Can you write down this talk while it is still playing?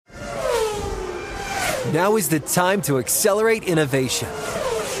Now is the time to accelerate innovation.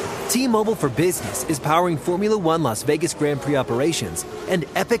 T-Mobile for Business is powering Formula One Las Vegas Grand Prix operations and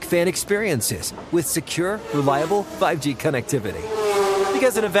epic fan experiences with secure, reliable 5G connectivity.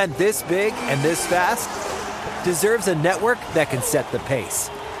 Because an event this big and this fast deserves a network that can set the pace.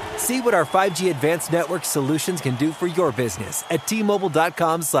 See what our 5G advanced network solutions can do for your business at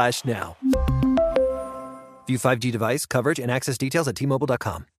T-Mobile.com/now. View 5G device coverage and access details at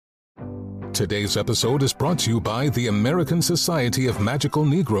T-Mobile.com. Today's episode is brought to you by the American Society of Magical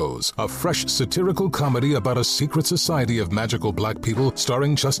Negroes, a fresh satirical comedy about a secret society of magical black people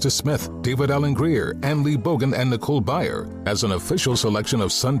starring Justice Smith, David Alan Grier, Ann Lee Bogan, and Nicole Byer. As an official selection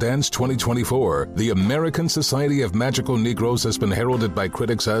of Sundance 2024, the American Society of Magical Negroes has been heralded by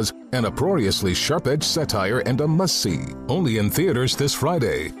critics as an uproariously sharp-edged satire and a must-see. Only in theaters this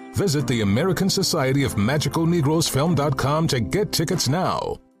Friday. Visit the American Society of Magical Negroes Film.com to get tickets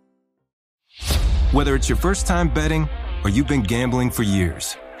now. Whether it's your first time betting or you've been gambling for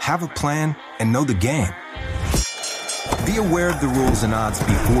years, have a plan and know the game. Be aware of the rules and odds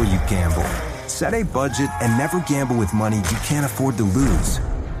before you gamble. Set a budget and never gamble with money you can't afford to lose.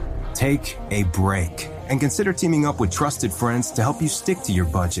 Take a break and consider teaming up with trusted friends to help you stick to your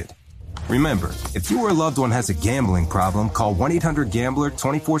budget. Remember, if you or a loved one has a gambling problem, call 1-800-GAMBLER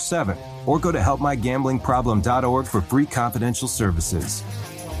 24/7 or go to helpmygamblingproblem.org for free confidential services.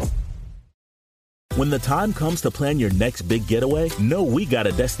 When the time comes to plan your next big getaway, know we got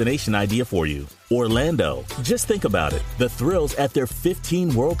a destination idea for you. Orlando. Just think about it. The thrills at their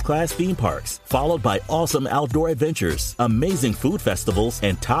 15 world-class theme parks, followed by awesome outdoor adventures, amazing food festivals,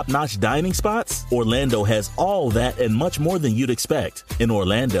 and top-notch dining spots. Orlando has all that and much more than you'd expect. In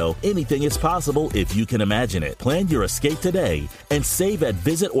Orlando, anything is possible if you can imagine it. Plan your escape today and save at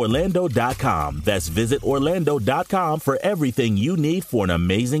visitorlando.com. That's visitorlando.com for everything you need for an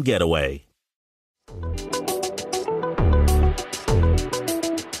amazing getaway.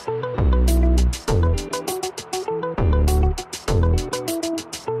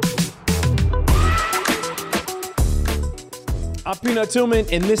 I'm Peanut Tillman,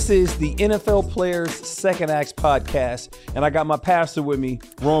 and this is the NFL Players Second Acts podcast. And I got my pastor with me,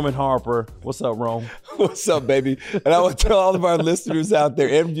 Roman Harper. What's up, Rome? What's up, baby? And I want to tell all of our listeners out there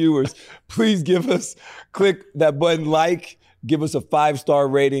and viewers, please click that button, give us a 5-star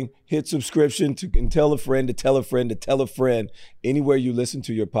rating, hit subscription, and tell a friend to tell a friend to tell a friend. Anywhere you listen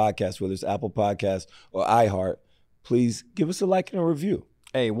to your podcast, whether it's Apple Podcasts or iHeart, please give us a like and a review.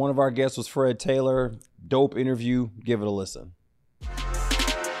 Hey, one of our guests was Fred Taylor. Dope interview. Give it a listen.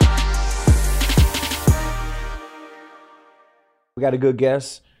 We got a good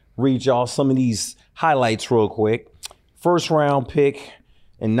guest. Read y'all some of these highlights real quick. First round pick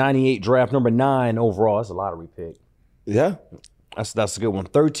in 98 draft, number 9 overall. That's a lottery pick. Yeah. That's a good one.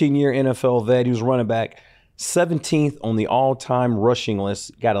 13-year NFL vet. He was running back 17th on the all-time rushing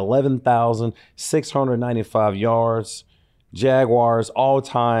list. Got 11,695 yards. Jaguars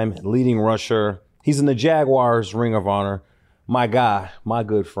all-time leading rusher. He's in the Jaguars Ring of Honor. My guy, my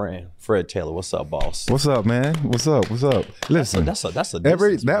good friend, Fred Taylor. What's up, boss? What's up, man? What's up? Listen, that's a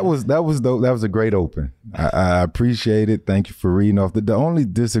distance, that was dope. That was a great open. I appreciate it. Thank you for reading off. The only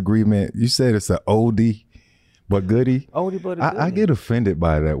disagreement, you said it's an oldie but goodie. Oldie but goodie. I get offended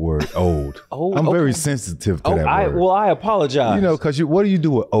by that word, old. I'm very sensitive to that word. Well, I apologize. You know, because what do you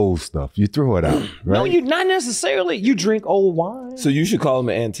do with old stuff? You throw it out, right? No, you not necessarily. You drink old wine. So you should call them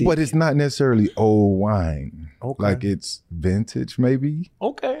an antique. But it's not necessarily old wine. Okay. Like it's vintage, maybe.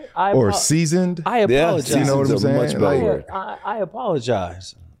 Okay. Or seasoned. I apologize. You know what I'm saying? Much better. I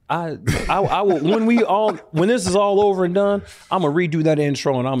apologize. I will when this is all over and done, I'm gonna redo that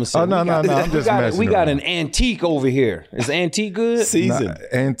intro and I'm gonna say, no, I'm just messing we got around. an antique over here. Is antique good? Seasoned.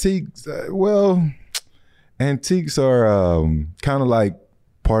 Antiques. Antiques are kind of like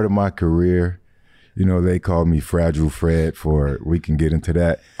part of my career. You know, they call me Fragile Fred we can get into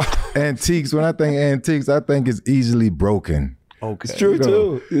that. Antiques, when I think antiques, I think it's easily broken. Okay. It's true,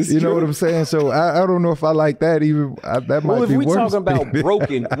 too. You know what I'm saying? So I don't know if I like that even. That might be worse. Well, if we're talking about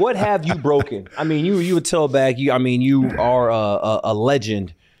broken, what have you broken? I mean, you would tell back, you are a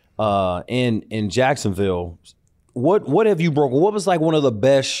legend in Jacksonville. What have you broken? What was like one of the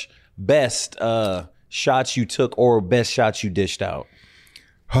best shots you took or best shots you dished out?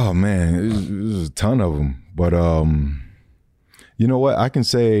 Oh, man, it was a ton of them. But you know what? I can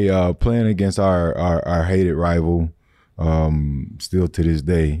say playing against our hated rival, still to this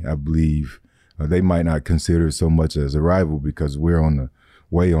day, I believe they might not consider it so much as a rival because we're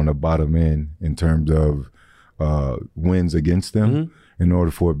way on the bottom end in terms of wins against them. Mm-hmm. in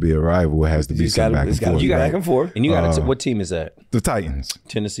order for it to be a rival, it has to be some back and forth. You got right? back and forth. And you got what team is that? The Titans.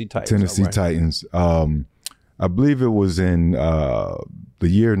 Tennessee Titans. Tennessee Titans. I believe it was in the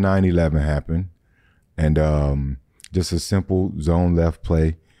year 9/11 happened, and just a simple zone left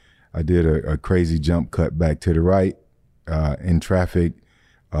play. I did a crazy jump cut back to the right in traffic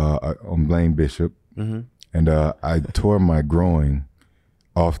on Blaine Bishop, and I tore my groin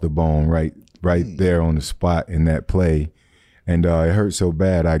off the bone right there on the spot in that play, and it hurt so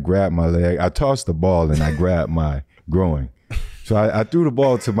bad. I grabbed my leg. I tossed the ball and I grabbed my groin. So I threw the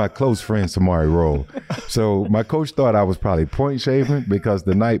ball to my close friend, Samari Roll. So my coach thought I was probably point shaving because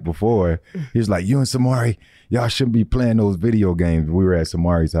the night before, he was like, you and Samari, y'all shouldn't be playing those video games. We were at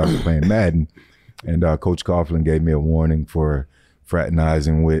Samari's house playing Madden. And Coach Coughlin gave me a warning for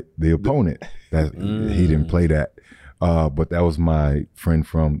fraternizing with the opponent. That he didn't play that. But that was my friend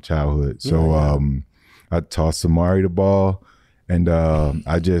from childhood. So I tossed Samari the ball. And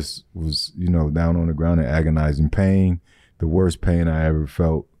I just was, down on the ground in agonizing pain. The worst pain I ever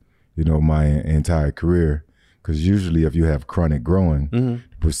felt, my entire career. Because usually if you have chronic growing,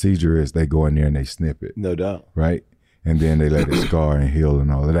 the procedure is they go in there and they snip it. No doubt. Right? And then they let it scar and heal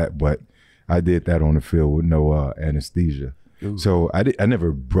and all of that. But I did that on the field with no anesthesia. Ooh. So I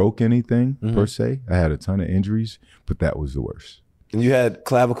never broke anything per se. I had a ton of injuries, but that was the worst. And you had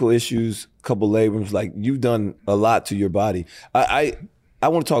clavicle issues, a couple labrums. Like, you've done a lot to your body. I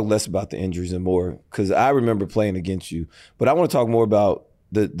want to talk less about the injuries and more, because I remember playing against you. But I want to talk more about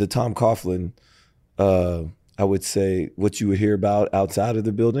the Tom Coughlin, I would say, what you would hear about outside of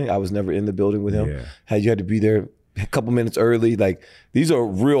the building. I was never in the building with him. Yeah. You had to be there a couple minutes early. Like, these are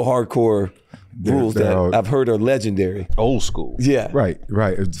real hardcore rules that I've heard are legendary. Old school. Yeah. Right.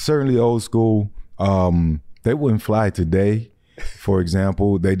 It's certainly old school. They wouldn't fly today. For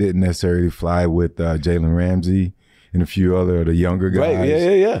example, they didn't necessarily fly with Jalen Ramsey and a few other of the younger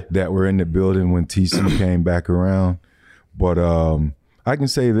guys that were in the building when TC came back around. But I can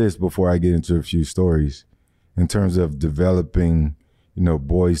say this before I get into a few stories. In terms of developing,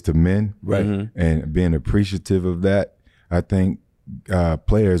 boys to men, right, and being appreciative of that, I think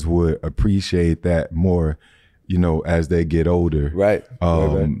players would appreciate that more, as they get older. Right.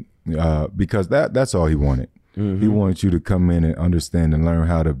 Because that's all he wanted. He wanted you to come in and understand and learn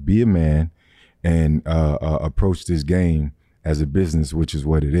how to be a man and approach this game as a business, which is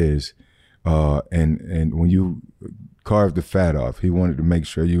what it is. And when you carve the fat off, he wanted to make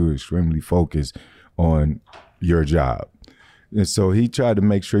sure you were extremely focused on your job. And so he tried to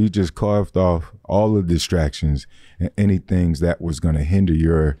make sure you just carved off all the distractions and anything that was going to hinder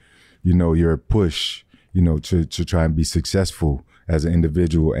your push, to try and be successful as an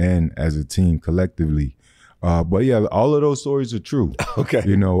individual and as a team collectively. But yeah, all of those stories are true. Okay.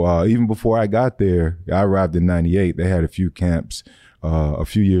 Even before I got there, I arrived in 98. They had a few camps a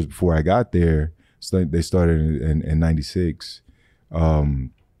few years before I got there. So they started in 96.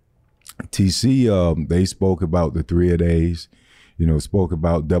 TC, they spoke about the 3-a-days, spoke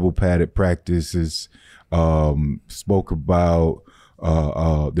about double padded practices, spoke about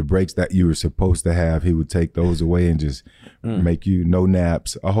the breaks that you were supposed to have. He would take those away and just make you no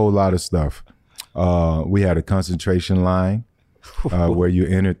naps, a whole lot of stuff. We had a concentration line where you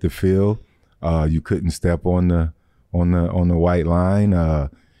entered the field. You couldn't step on the white line.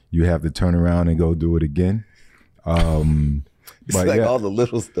 You have to turn around and go do it again. It's like all the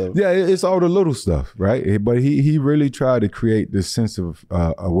little stuff. Yeah, it's all the little stuff, right? But he really tried to create this sense of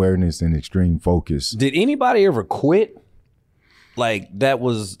awareness and extreme focus. Did anybody ever quit? Like, that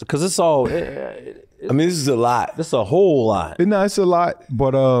was, because it's all... this is a lot. It's a whole lot. No, it's a lot,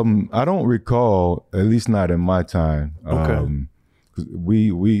 but I don't recall, at least not in my time. Okay.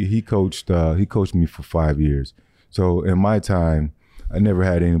 He coached me for 5 years. So in my time, I never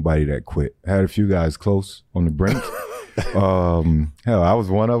had anybody that quit. I had a few guys close on the brink. Hell, I was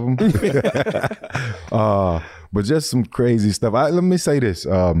one of them. But just some crazy stuff. Let me say this.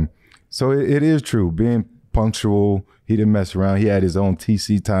 So it is true. Being punctual, he didn't mess around. He had his own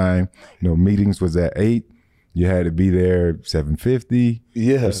TC time. Meetings was at 8. You had to be there 7:50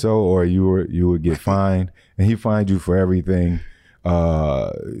 or so, or you would get fined. And he fined you for everything.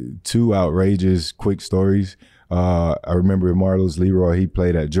 2 outrageous quick stories. I remember Marlos Leroy, he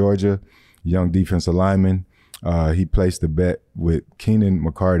played at Georgia, young defensive lineman. He placed a bet with Keenan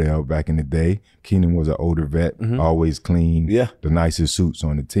McCardell back in the day. Keenan was an older vet, always clean, the nicest suits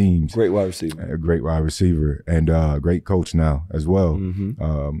on the teams. Great wide receiver. A great wide receiver, and great coach now as well.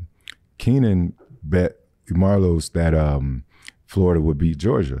 Keenan bet Marlos that Florida would beat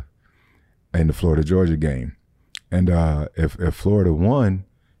Georgia in the Florida-Georgia game. And if Florida won,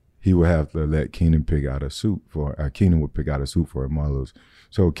 he would have to let Keenan pick out a suit for. Keenan would pick out a suit for Marlos.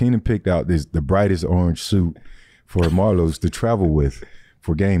 So Keenan picked out the brightest orange suit for Marlos to travel with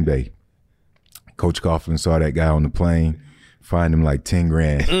for game day. Coach Coughlin saw that guy on the plane, fined him like 10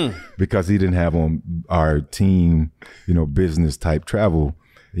 grand because he didn't have on our team, business type travel.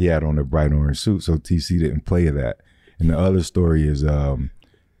 He had on a bright orange suit, so TC didn't play that. And the other story is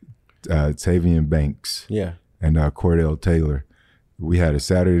Tavian Banks and Cordell Taylor. We had a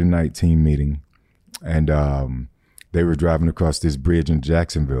Saturday night team meeting, and they were driving across this bridge in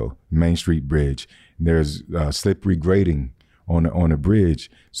Jacksonville, Main Street Bridge. And there's slippery grading on a bridge.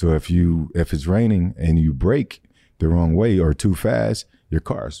 So if it's raining and you brake the wrong way or too fast, your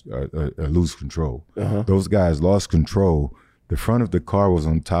cars lose control. Those guys lost control. The front of the car was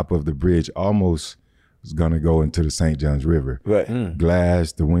on top of the bridge, almost was gonna go into the St. Johns River. Right.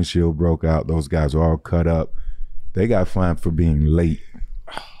 Glass, the windshield broke out. Those guys were all cut up. They got fined for being late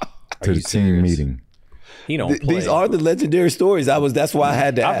to the team meeting. He don't play. These are the legendary stories. That's why I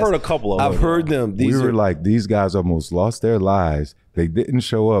had to ask. I've heard a couple of them. I've heard them. These guys almost lost their lives. They didn't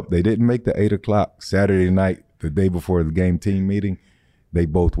show up. They didn't make the 8 o'clock Saturday night, the day before the game team meeting. They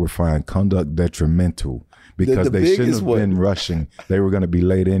both were fined conduct detrimental because they shouldn't have been rushing. They were going to be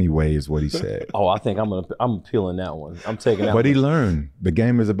late anyway, is what he said. Oh, I think I'm appealing that one. I'm taking that one. But he learned. The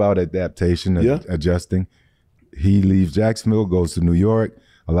game is about adaptation and adjusting. He leaves Jacksonville, goes to New York.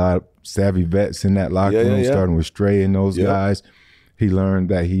 A lot of savvy vets in that locker room, starting with Stray and those guys. He learned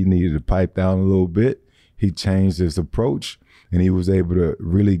that he needed to pipe down a little bit. He changed his approach, and he was able to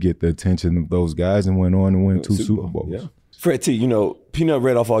really get the attention of those guys and went on to win 2 Super Bowls. Yeah. Fred T, Peanut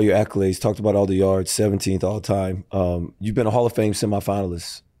read off all your accolades, talked about all the yards, 17th all time. You've been a Hall of Fame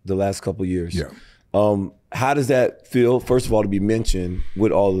semifinalist the last couple of years. Yeah. How does that feel, first of all, to be mentioned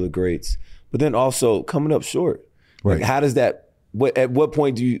with all of the greats, but then also coming up short? Right. Like, how does that, at what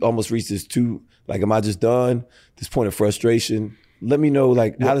point do you almost reach this am I just done? This point of frustration? Let me know,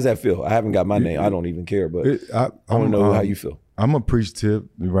 how does that feel? I haven't got my name. I don't even care, but I want to know how you feel. I'm appreciative,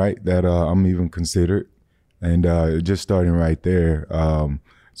 right, that I'm even considered. And just starting right there,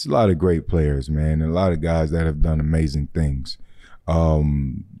 it's a lot of great players, man, and a lot of guys that have done amazing things.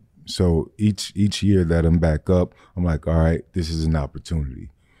 So each year that I'm back up, I'm like, all right, this is an opportunity.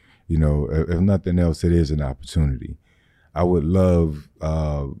 If nothing else, it is an opportunity. I would love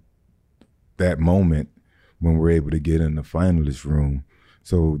that moment when we're able to get in the finalist room.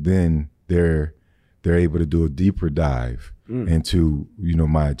 So then they're able to do a deeper dive into,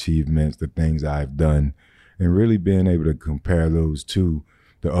 my achievements, the things I've done, and really being able to compare those to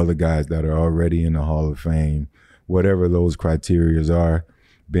the other guys that are already in the Hall of Fame, whatever those criterias are,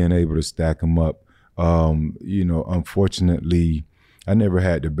 being able to stack them up. Unfortunately, I never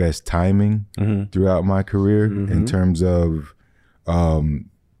had the best timing throughout my career in terms of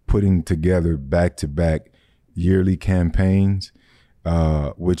putting together back-to-back yearly campaigns,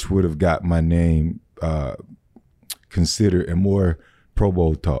 which would have got my name considered in more Pro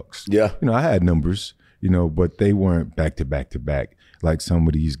Bowl talks. Yeah. I had numbers, but they weren't back-to-back like some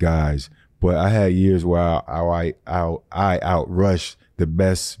of these guys. But I had years where I outrushed the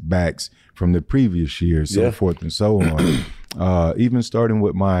best backs from the previous year, so forth and so on. Even starting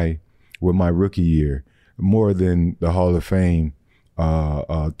with my rookie year, more than the Hall of Fame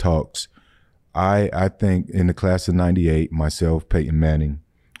talks. I think in the class of '98, myself, Peyton Manning,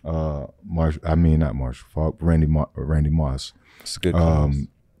 not Marshall Faulk, Randy Moss. It's a good class.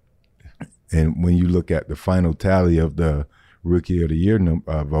 And when you look at the final tally of the Rookie of the Year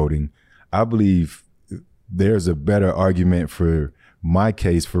voting, I believe there's a better argument for my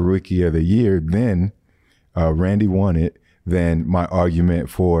case for Rookie of the Year than Randy won it, than my argument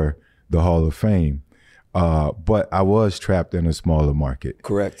for the Hall of Fame. But I was trapped in a smaller market.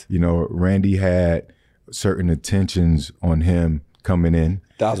 Correct. Randy had certain attentions on him coming in.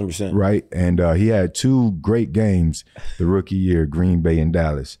 1,000%. Right. And he had 2 great games the rookie year, Green Bay and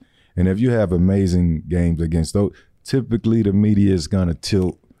Dallas. And if you have amazing games against those, typically the media is going to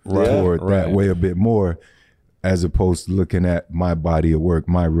tilt toward that way a bit more, as opposed to looking at my body of work,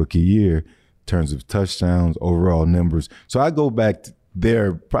 my rookie year, in terms of touchdowns, overall numbers. So I go back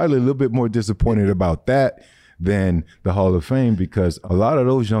there probably a little bit more disappointed about that than the Hall of Fame, because a lot of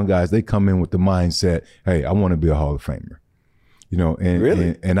those young guys, they come in with the mindset, hey, I want to be a Hall of Famer.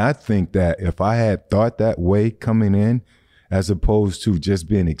 And I think that if I had thought that way coming in, as opposed to just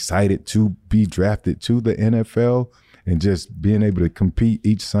being excited to be drafted to the NFL and just being able to compete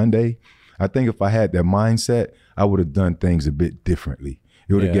each Sunday, I think if I had that mindset, I would have done things a bit differently.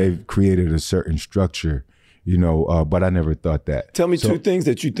 It would have created a certain structure, but I never thought that. Tell me two things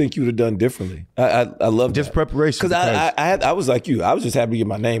that you think you would have done differently. I love just that. preparation. Because I was like you. I was just happy to get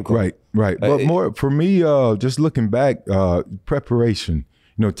my name called. Right. But more for me, just looking back, preparation,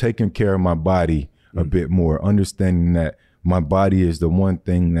 taking care of my body a bit more, understanding that my body is the one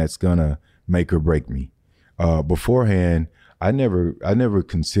thing that's gonna make or break me. Beforehand, I never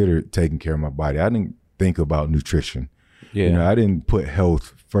considered taking care of my body. I didn't think about nutrition. Yeah. I didn't put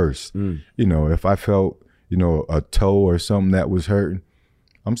health first. If I felt a toe or something that was hurting,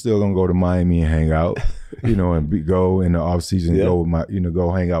 I'm still gonna go to Miami and hang out, and go in the off season, go with my,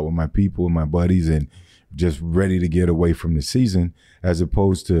 go hang out with my people and my buddies, and just ready to get away from the season, as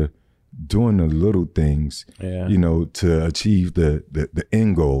opposed to doing the little things, to achieve the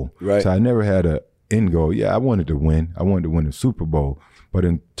end goal. Right. So I never had a end goal. Yeah, I wanted to win. I wanted to win the Super Bowl, but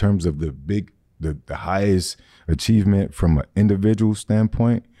in terms of the highest achievement from an individual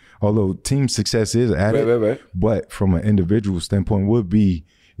standpoint, although team success is added, but from an individual standpoint would be,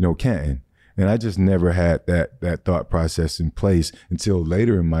 Canton. And I just never had that thought process in place until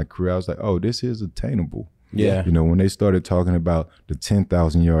later in my career. I was like, oh, this is attainable. Yeah. When they started talking about the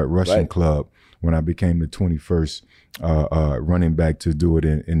 10,000-yard rushing club, when I became the 21st running back to do it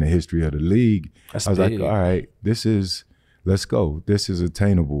in the history of the league, I was like, all right, let's go. This is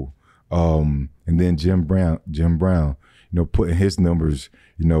attainable. And then Jim Brown, putting his numbers,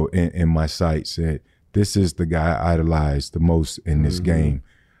 in my sights, said, this is the guy I idolized the most in this game.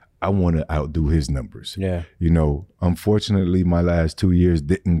 I want to outdo his numbers. Yeah. Unfortunately, my last 2 years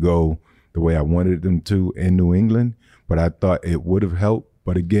didn't go the way I wanted them to in New England, but I thought it would have helped.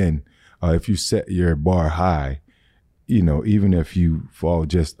 But again, if you set your bar high, even if you fall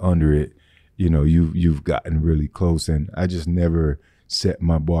just under it, you've gotten really close. And I just never set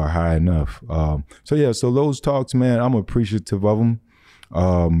my bar high enough. So those talks, man, I'm appreciative of them.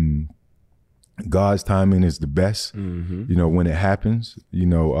 God's timing is the best. When it happens,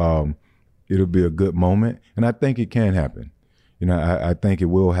 it'll be a good moment. And I think it can happen. I think it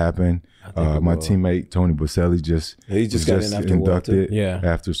will happen. My teammate Tony Boselli just got inducted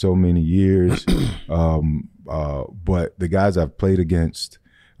after so many years. But the guys I've played against,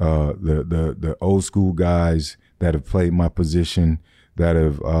 the old school guys that have played my position, that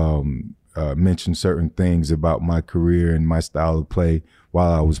have mentioned certain things about my career and my style of play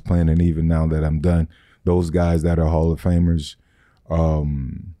while I was playing, and even now that I'm done, those guys that are Hall of Famers,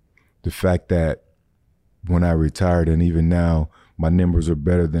 the fact that when I retired and even now, my numbers are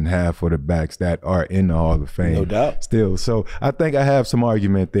better than half of the backs that are in the Hall of Fame. No doubt. Still. So I think I have some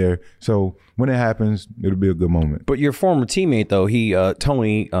argument there. So when it happens, it'll be a good moment. But your former teammate, though,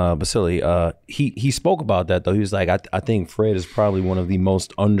 Tony Boselli, he spoke about that, though. He was like, I think Fred is probably one of the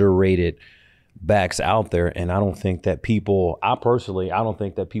most underrated backs out there. And I don't think that I don't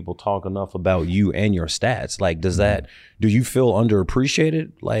think that people talk enough about you and your stats. Like, do you feel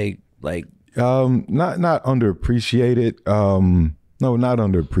underappreciated? Like, not underappreciated. No, not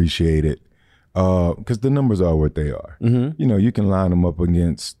underappreciated. Because the numbers are what they are. You can line them up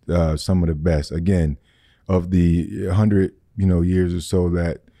against some of the best. Again, of the 100 years or so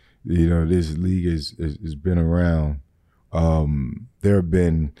that this league has been around, there have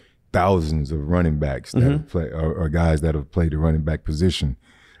been thousands of running backs that have played, or guys that have played the running back position.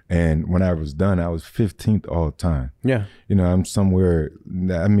 And when I was done, I was 15th all time. Yeah. I'm somewhere,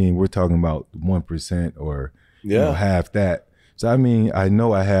 we're talking about 1% or half that. So, I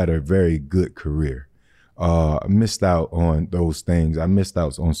know I had a very good career. I missed out on those things. I missed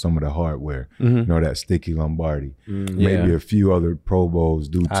out on some of the hardware, that Sticky Lombardi, maybe a few other Pro Bowls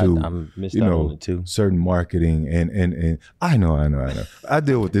due to, I missed out on it too. Certain marketing. And I know. I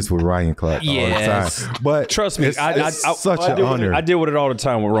deal with this with Ryan Clark all the time. But trust me, it's such an honor. I deal with it all the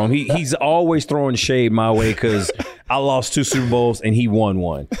time with Rome. He's always throwing shade my way because I lost 2 Super Bowls and he won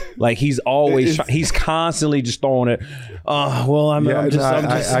 1. Like he's constantly just throwing it. I'm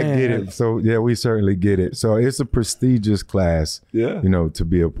just I get it. So we certainly get it. So it's a prestigious class, to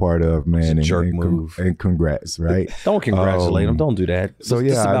be a part of, man. It's a jerk move. And congrats, right? Don't congratulate him. Don't do that. So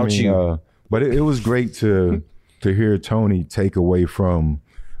it's about you. But it was great to hear Tony take away from,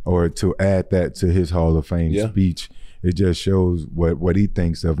 or to add that to his Hall of Fame speech. It just shows what he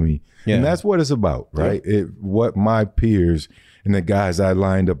thinks of me. Yeah. And that's what it's about, right? What my peers and the guys I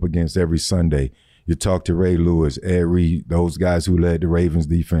lined up against every Sunday. You talk to Ray Lewis, Ed Reed, those guys who led the Ravens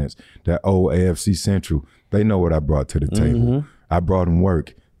defense, that old AFC Central, they know what I brought to the table. I brought them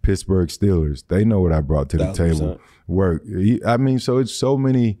work. Pittsburgh Steelers, they know what I brought to the table. Work. So it's so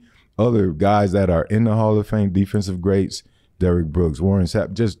many other guys that are in the Hall of Fame, defensive greats, Derrick Brooks, Warren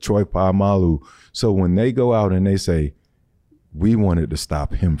Sapp, just Troy Polamalu. So when they go out and they say, we wanted to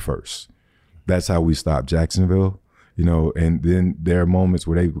stop him first, that's how we stopped Jacksonville, you know, and then there are moments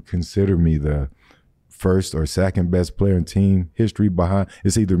where they would consider me the first or second best player in team history behind.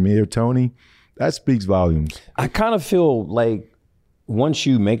 It's either me or Tony. That speaks volumes. I kind of feel like once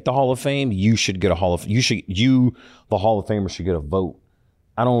you make the Hall of Fame, you should get a Hall of the Hall of Famer should get a vote.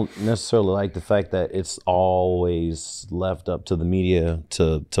 I don't necessarily like the fact that it's always left up to the media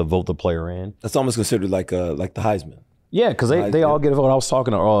to vote the player in. That's almost considered like the Heisman. Yeah, because they all get a vote. I was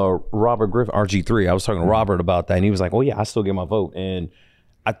talking to Robert Griffin, RG3. I was talking to Robert about that, and he was like, "Oh yeah, I still get my vote." And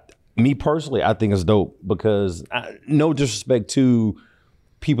me personally, I think it's dope because no disrespect to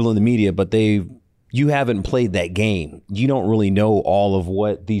people in the media, but you haven't played that game. You don't really know all of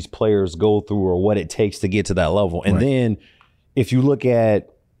what these players go through or what it takes to get to that level. And then if you look at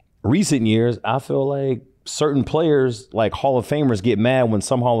recent years, I feel like certain players, like Hall of Famers, get mad when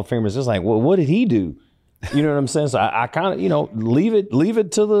some Hall of Famers just like, well, what did he do? You know what I'm saying? So I kind of, you know, leave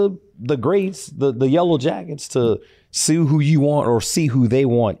it to the greats, the Yellow Jackets to see who you want or see who they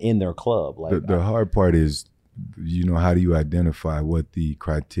want in their club. Like the hard part is, you know, how do you identify what the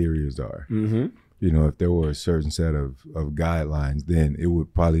criterias are? Mm-hmm. You know, if there were a certain set of guidelines, then it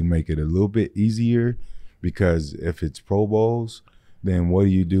would probably make it a little bit easier, because if it's Pro Bowls, then what do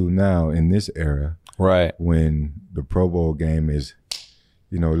you do now in this era? Right. When the Pro Bowl game is,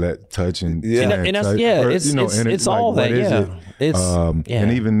 you know, touch and it's all that.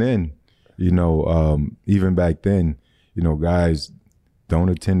 And even then, you know, even back then, you know, guys don't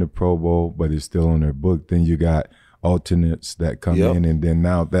attend the Pro Bowl, but it's still on their book. Then you got alternates that come in, and then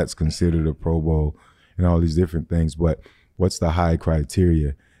now that's considered a Pro Bowl and all these different things. But what's the high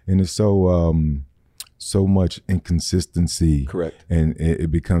criteria? And it's so much inconsistency. Correct. And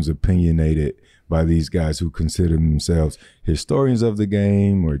it becomes opinionated by these guys who consider themselves historians of the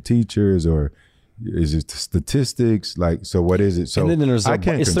game or teachers, or is it statistics? Like, so what is it? So and then there's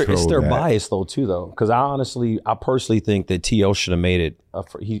it's their bias though, because I personally think that T.O. should have made it.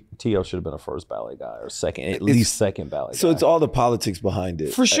 T.O. should have been a first ballot guy or at least second ballot. So it's all the politics behind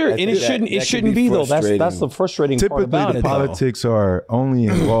it, for sure. And it shouldn't be though. That's the frustrating part about it. Typically, the politics are only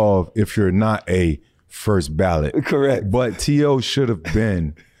involved if you're not a first ballot. Correct. But T.O. should have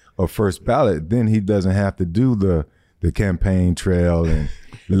been a first ballot. Then he doesn't have to do the campaign trail and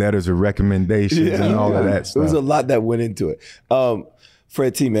letters of recommendations and all of that stuff. There was a lot that went into it.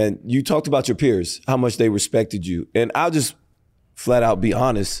 Fred T, man, you talked about your peers, how much they respected you. And I'll just flat out be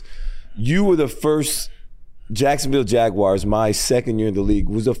honest. You were the first Jacksonville Jaguars, my second year in the league,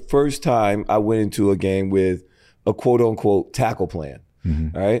 was the first time I went into a game with a quote unquote tackle plan.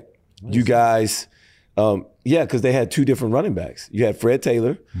 Mm-hmm. All right. You guys, because they had two different running backs. You had Fred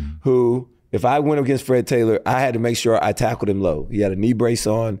Taylor, who, if I went against Fred Taylor, I had to make sure I tackled him low. He had a knee brace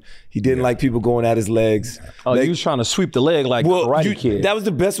on. He didn't like people going at his legs. Oh, he was trying to sweep the leg like Karate Kid. That was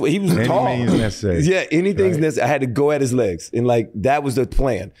the best way. He was tall. Anything necessary. Yeah, anything's necessary. I had to go at his legs. And that was the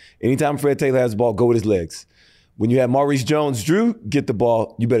plan. Anytime Fred Taylor has the ball, go with his legs. When you have Maurice Jones-Drew get the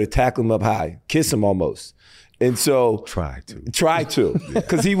ball, you better tackle him up high. Kiss him almost. And so try to,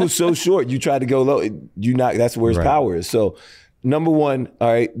 because he was so short. You try to go low. That's where his power is. So number one,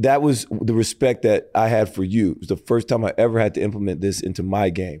 all right, that was the respect that I had for you. It was the first time I ever had to implement this into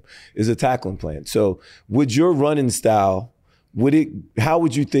my game, is a tackling plan. So with your running style, how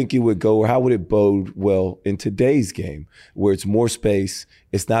would you think it would go, or how would it bode well in today's game, where it's more space,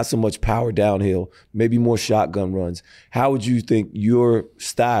 it's not so much power downhill, maybe more shotgun runs? How would you think your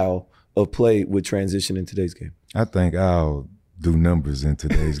style of play would transition in today's game? I think I'll do numbers in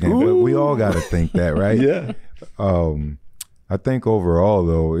today's game. But we all got to think that, right? Yeah. I think overall,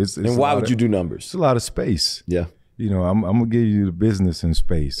 though, it's and why would you do numbers? It's a lot of space. Yeah. You know, I'm gonna give you the business in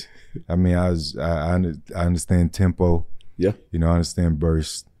space. I mean, I understand tempo. Yeah. You know, I understand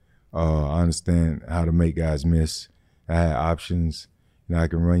burst. I understand how to make guys miss. I had options. You know, I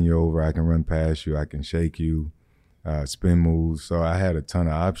can run you over. I can run past you. I can shake you, spin moves. So I had a ton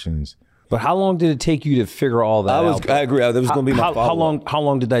of options. But how long did it take you to figure all that out? I agree. That was going to be my follow-up. How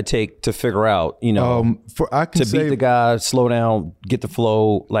long did that take to figure out, you know, to beat the guy, slow down, get the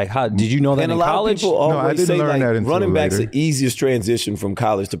flow? Like, how did you know that in college? People always I didn't say learn that until running back's later. the easiest transition from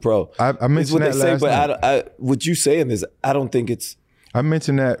college to pro. I mentioned that last night. But what you saying is, I don't think it's. I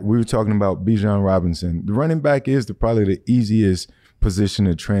mentioned that we were talking about Bijan Robinson. The running back is probably the easiest position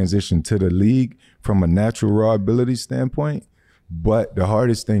to transition to the league from a natural raw ability standpoint. But the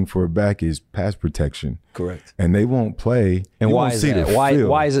hardest thing for a back is pass protection. Correct. And they won't play. And why is that?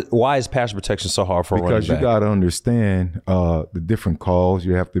 Why is pass protection so hard for a running back? Because you got to understand the different calls.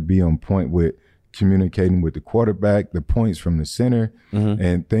 You have to be on point with communicating with the quarterback, the points from the center,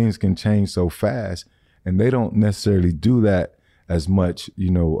 and things can change so fast. And they don't necessarily do that as much,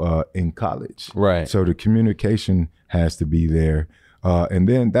 in college. Right. So the communication has to be there. And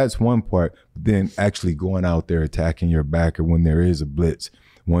then that's one part. Then actually going out there attacking your backer when there is a blitz.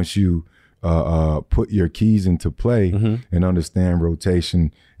 Once you put your keys into play and understand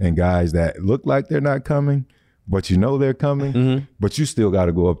rotation and guys that look like they're not coming, but they're coming, but you still got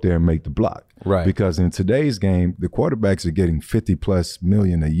to go up there and make the block. Right. Because in today's game, the quarterbacks are getting $50+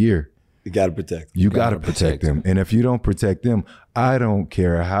 million a year. You got to protect. You got to protect them. And if you don't protect them, I don't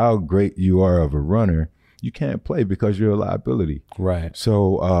care how great you are of a runner, you can't play because you're a liability. Right.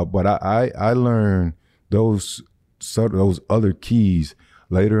 So, but I learned those other keys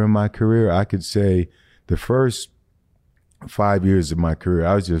later in my career. I could say the first 5 years of my career,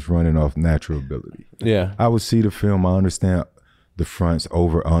 I was just running off natural ability. Yeah. I would see the film. I understand the fronts,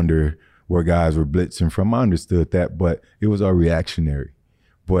 over, under, where guys were blitzing from. I understood that, but it was all reactionary.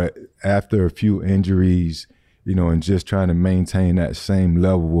 But after a few injuries, and just trying to maintain that same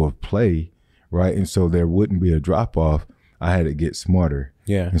level of play, right? And so there wouldn't be a drop off, I had to get smarter.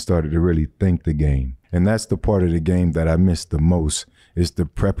 Yeah. And started to really think the game. And that's the part of the game that I miss the most, is the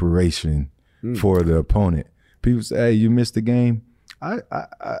preparation for the opponent. People say, hey, you missed the game.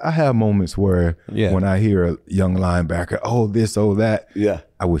 I have moments where when I hear a young linebacker, oh, this, oh, that,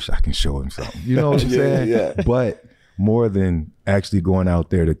 I wish I can show him something. You know what I'm saying? Yeah. But more than actually going out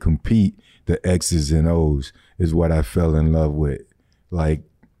there to compete, the X's and O's is what I fell in love with. Like,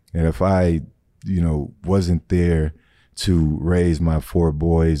 and if I, wasn't there to raise my 4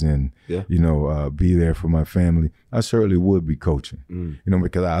 boys and, be there for my family, I certainly would be coaching,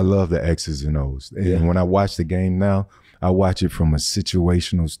 because I love the X's and O's. And when I watch the game now, I watch it from a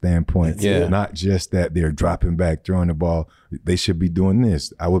situational standpoint, not just that they're dropping back, throwing the ball. They should be doing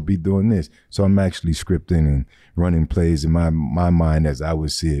this. I would be doing this. So I'm actually scripting and running plays in my mind as I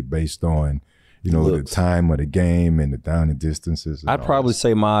would see it based on, the time of the game and the down and distances. And I'd probably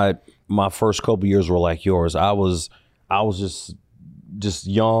say my first couple years were like yours. I was just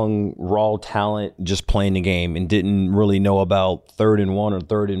young, raw talent, just playing the game, and didn't really know about 3rd and 1 or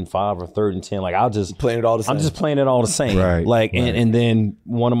 3rd and 5 or 3rd and 10. Like I was just playing it all the same. I'm just playing it all the same. Right. Like and then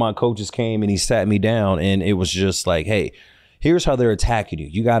one of my coaches came and he sat me down, and it was just like, hey, here's how they're attacking you.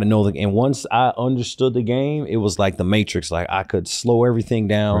 You got to know and once I understood the game, it was like the Matrix. Like I could slow everything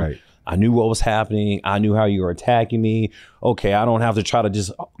down. Right. I knew what was happening. I knew how you were attacking me. Okay, I don't have to try to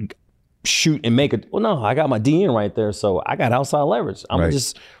just shoot and make it. Well, no, I got my DN right there, so I got outside leverage. I'm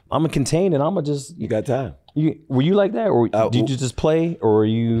gonna contain and I'm gonna just. You got time. Were you like that, or did you just play, or were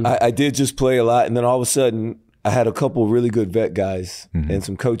you? I did just play a lot, and then all of a sudden, I had a couple really good vet guys and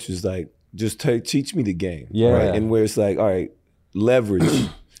some coaches like just teach me the game. Yeah, right? And where it's like, all right, leverage.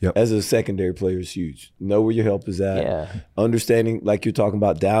 Yep. As a secondary player is huge. Know where your help is at. Yeah. Understanding, like you're talking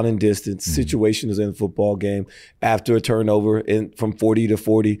about, down and distance, situations in the football game, after a turnover and from 40 to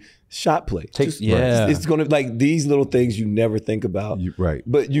 40, shot play. It's going to, like, these little things you never think about. Right.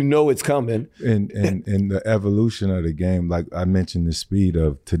 But it's coming. And the evolution of the game, like I mentioned, the speed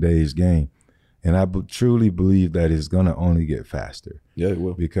of today's game. And I truly believe that it's going to only get faster. Yeah, it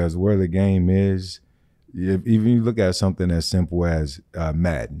will. Because where the game is, even you look at something as simple as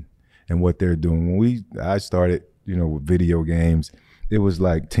Madden and what they're doing. When I started, with video games, it was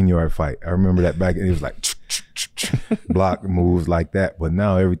like 10-yard fight. I remember that back. It was like block moves like that. But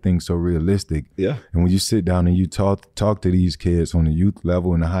now everything's so realistic. Yeah. And when you sit down and you talk to these kids on the youth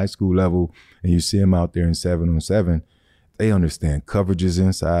level and the high school level, and you see them out there in 7-on-7, they understand coverages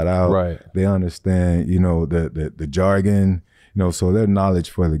inside out. Right. They understand, the jargon. So their knowledge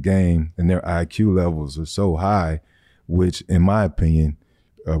for the game and their IQ levels are so high, which, in my opinion,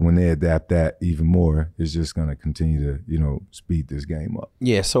 when they adapt that even more, is just going to continue to, speed this game up.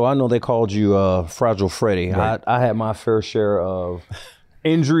 Yeah, so I know they called you Fragile Freddy. Right. I had my fair share of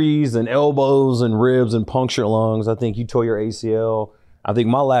injuries and elbows and ribs and punctured lungs. I think you tore your ACL. I think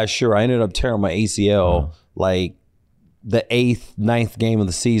my last year, I ended up tearing my ACL like the 8th, 9th game of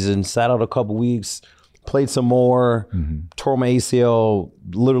the season, sat out a couple weeks, played some more, tore my ACL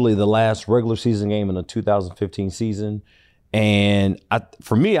literally the last regular season game in the 2015 season. And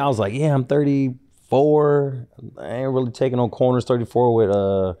for me, I was like, yeah, I'm 34. I ain't really taking on corners, 34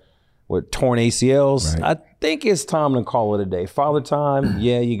 with torn ACLs. Right. I think it's time to call it a day. Father Time,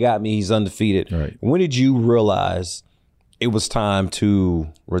 yeah, you got me. He's undefeated. Right. When did you realize it was time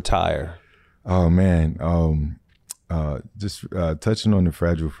to retire? Oh, man. Just touching on the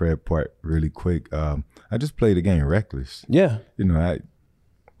Fragile Fred part really quick. I just played the game reckless. Yeah. I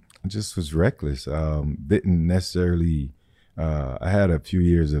just was reckless. Didn't necessarily, I had a few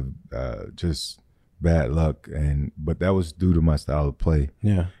years of just bad luck, but that was due to my style of play.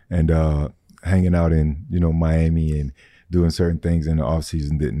 Yeah. And hanging out in, Miami and doing certain things in the off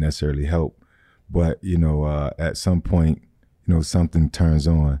season didn't necessarily help. But, at some point, something turns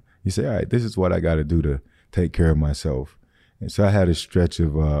on. You say, all right, this is what I got to do to take care of myself. And so I had a stretch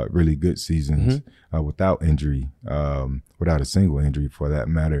of really good seasons without injury, without a single injury for that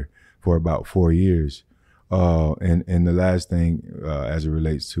matter, for about 4 years. And the last thing, as it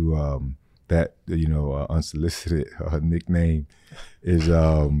relates to that, unsolicited nickname is,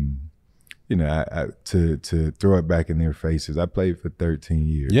 to throw it back in their faces. I played for 13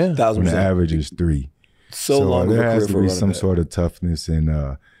 years. Yeah, 1,000%. The average is 3. So long. There has to be some sort of toughness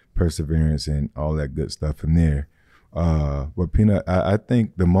and perseverance and all that good stuff in there. But Peanut, I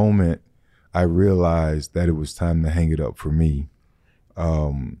think the moment I realized that it was time to hang it up for me,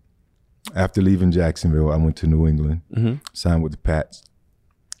 after leaving Jacksonville, I went to New England, signed with the Pats,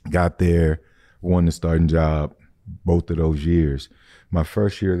 got there, won the starting job both of those years. My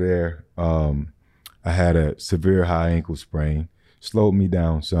first year there, I had a severe high ankle sprain, slowed me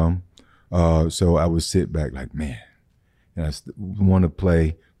down some. So I would sit back like, man, and I want to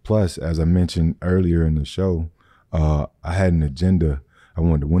play. Plus, as I mentioned earlier in the show, I had an agenda. I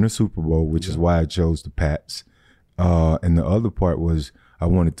wanted to win a Super Bowl, which is why I chose the Pats. And the other part was I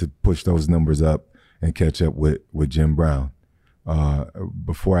wanted to push those numbers up and catch up with Jim Brown.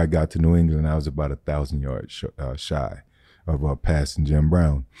 Before I got to New England, I was about 1,000 yards shy of passing Jim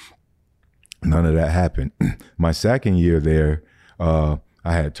Brown. None of that happened. My second year there, I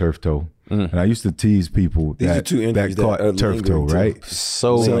had turf toe. And I used to tease people that caught turf toe, right?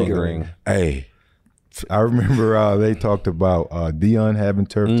 So lingering. Hey, I remember they talked about Dion having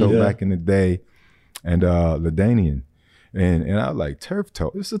turf toe back in the day, and LaDainian. And I was like, turf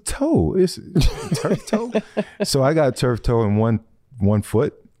toe? It's a toe. It's turf toe. So I got turf toe in one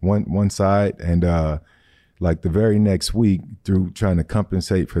foot, one side, and like the very next week, through trying to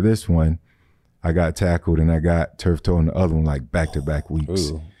compensate for this one, I got tackled and I got turf toe in the other one, like back-to-back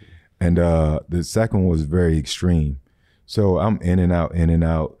weeks. Ooh. And the second one was very extreme. So I'm in and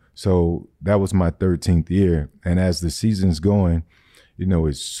out. So that was my 13th year. And as the season's going,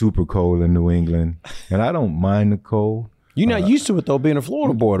 it's super cold in New England. And I don't mind the cold. You're not used to it, though, being a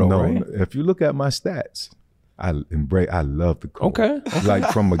Florida boy, though, no, right? If you look at my stats, I love the cold. Okay.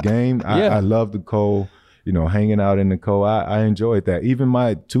 Like from a game, I love the cold, hanging out in the cold. I enjoyed that. Even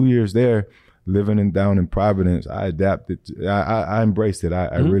my 2 years there, living down in Providence, I adapted. I embraced it.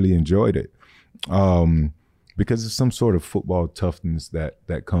 I really enjoyed it because there's some sort of football toughness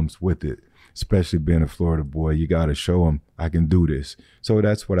that comes with it, especially being a Florida boy. You got to show them I can do this. So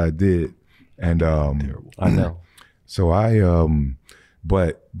that's what I did. And I know. So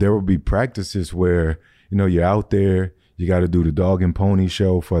but there will be practices where, you're out there, you got to do the dog and pony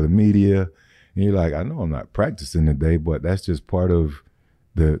show for the media. And you're like, I know I'm not practicing today, but that's just part of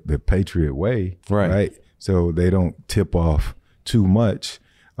the Patriot way, right? So they don't tip off too much,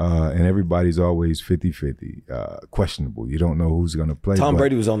 and everybody's always 50-50, questionable. You don't know who's going to play. Tom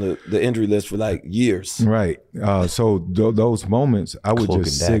Brady was on the injury list for like years. Right. So those moments, I would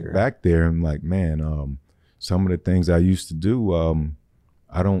just sit back there and like, man, some of the things I used to do,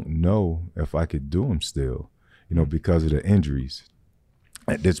 I don't know if I could do them still, because of the injuries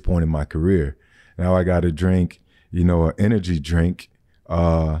at this point in my career. Now I got to drink, an energy drink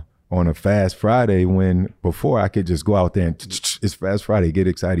on a Fast Friday, when before I could just go out there and it's Fast Friday, get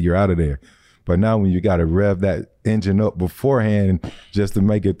excited, you're out of there. But now when you got to rev that engine up beforehand just to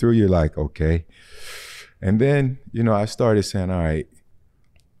make it through, you're like, okay. And then, I started saying, all right,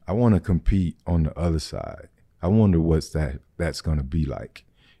 I want to compete on the other side. I wonder what's that's going to be like,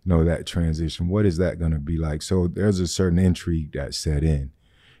 that transition. What is that going to be like? So there's a certain intrigue that set in,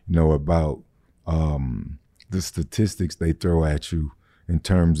 about the statistics they throw at you in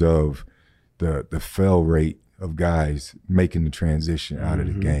terms of the fail rate of guys making the transition out of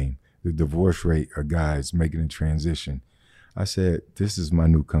the game, the divorce rate of guys making the transition. I said, this is my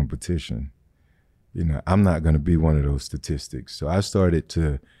new competition. I'm not going to be one of those statistics. So I started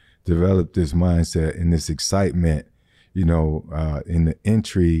to develop this mindset and this excitement, in the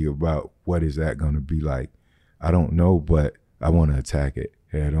intrigue about what is that going to be like. I don't know, but I want to attack it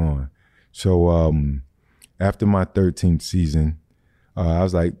head on. So after my 13th season, I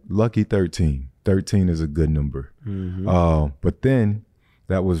was like, lucky 13. 13 is a good number. But then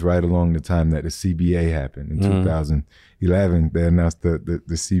that was right along the time that the CBA happened. In 2011, they announced the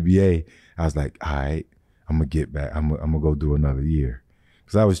CBA. I was like, all right, I'm going to get back. I'm going to go do another year.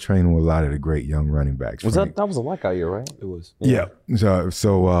 Because I was training with a lot of the great young running backs. That was a lockout year, right? It was. Yeah.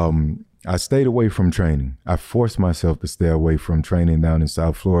 So I stayed away from training. I forced myself to stay away from training down in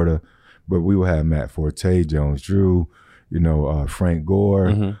South Florida. But we would have Matt Forte, Jones Drew, Frank Gore,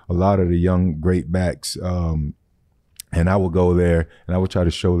 a lot of the young great backs And I would go there and I would try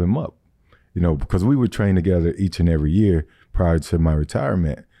to show them up, because we would train together each and every year prior to my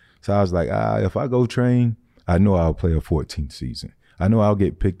retirement. So I was like, if I go train, I know I'll play a 14th season. I know I'll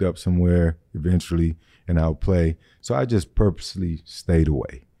get picked up somewhere eventually and I'll play. So I just purposely stayed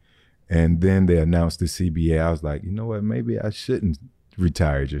away. And then they announced the CBA. I was like, you know what, maybe I shouldn't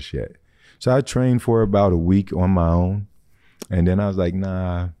retire just yet. So I trained for about a week on my own. And then I was like,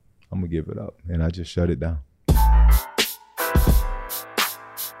 nah, I'm gonna give it up. And I just shut it down.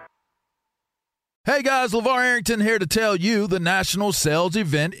 Hey guys, LeVar Arrington here to tell you the national sales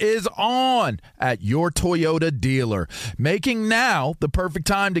event is on at your Toyota dealer, making now the perfect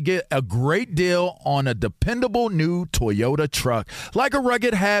time to get a great deal on a dependable new Toyota truck, like a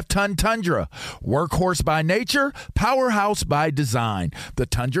rugged half-ton Tundra. Workhorse by nature, powerhouse by design. The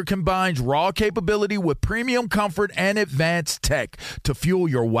Tundra combines raw capability with premium comfort and advanced tech to fuel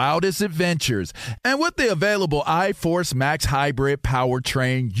your wildest adventures. And with the available iForce Max hybrid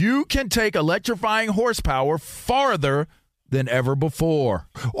powertrain, you can take electrifying horsepower farther than ever before.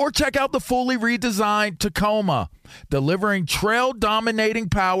 Or check out the fully redesigned Tacoma, delivering trail-dominating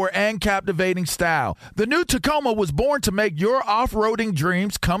power and captivating style. The new Tacoma was born to make your off-roading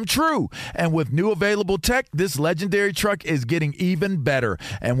dreams come true. And with new available tech, this legendary truck is getting even better.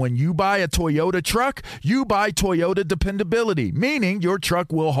 And when you buy a Toyota truck, you buy Toyota dependability, meaning your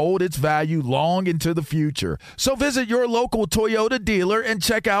truck will hold its value long into the future. So visit your local Toyota dealer and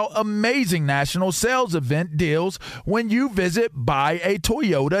check out amazing national sales event deals when you visit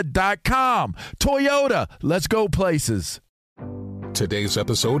buyatoyota.com. Toyota, let's go places. Today's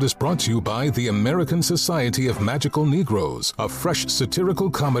episode is brought to you by the American Society of Magical Negroes, a fresh satirical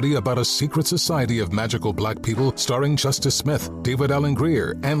comedy about a secret society of magical black people starring Justice Smith, David Allen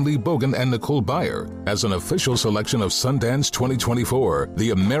Greer, Ann Lee Bogan, and Nicole Byer. As an official selection of Sundance 2024, the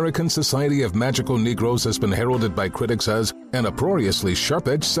American Society of Magical Negroes has been heralded by critics as an uproariously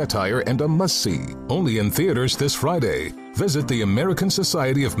sharp-edged satire and a must-see. Only in theaters this Friday. Visit the American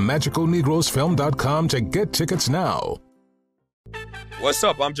Society of Magical Negroes Film.com to get tickets now. What's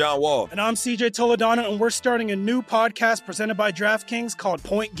up? I'm John Wall. And I'm CJ Toledano, and we're starting a new podcast presented by DraftKings called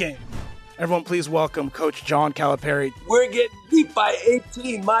Point Game. Everyone, please welcome Coach John Calipari. We're getting beat by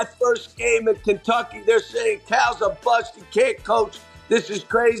 18. My first game in Kentucky, they're saying Cal's a bust. He can't coach. This is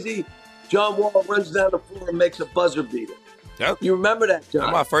crazy. John Wall runs down the floor and makes a buzzer beater. Yep. You remember that, John?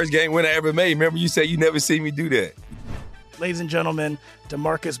 That's my first game winner I ever made. Remember you said you never seen me do that. Ladies and gentlemen,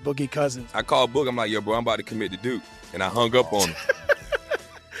 DeMarcus Boogie Cousins. I called Boog. I'm like, yo, bro, I'm about to commit to Duke. And I hung up on him.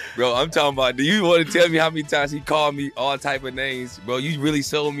 Bro, I'm talking about, do you want to tell me how many times he called me all type of names? Bro, you really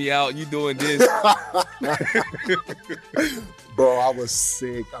sold me out. You doing this. Bro, I was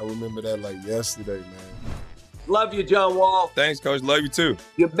sick. I remember that like yesterday, man. Love you, John Wall. Thanks, Coach. Love you, too.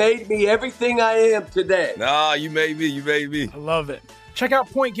 You made me everything I am today. Nah, you made me. You made me. I love it. Check out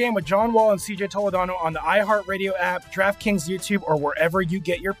Point Game with John Wall and CJ Toledano on the iHeartRadio app, DraftKings YouTube, or wherever you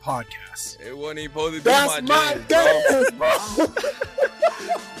get your podcasts. It wasn't even supposed to be That's my dance, bro.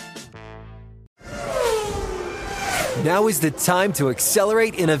 Now is the time to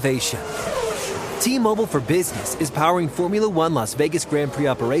accelerate innovation. T-Mobile for Business is powering Formula One Las Vegas Grand Prix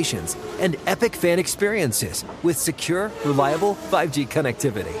operations and epic fan experiences with secure, reliable 5G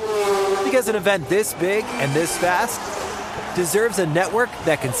connectivity. Because an event this big and this fast deserves a network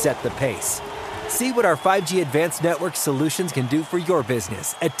that can set the pace. See what our 5G advanced network solutions can do for your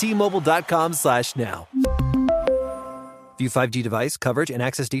business at T-Mobile.com/now. View 5G device coverage and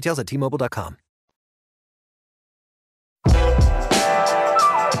access details at T-Mobile.com.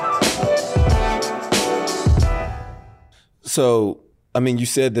 So, I mean, you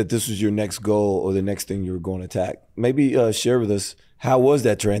said that this was your next goal or the next thing you were going to attack. Maybe share with us, how was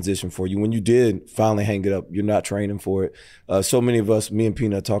that transition for you? When you did finally hang it up, you're not training for it. So many of us, me and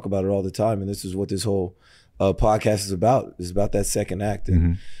Peanut, talk about it all the time, and this is what this whole podcast is about. It's about that second act.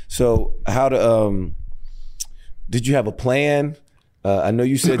 And so did you have a plan? I know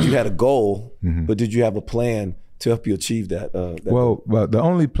you said you had a goal, but did you have a plan to help you achieve that? Well, the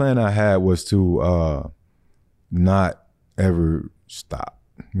only plan I had was to not ever stop,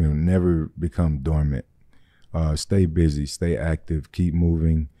 never become dormant, stay busy, stay active, keep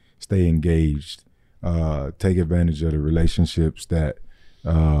moving, stay engaged, take advantage of the relationships that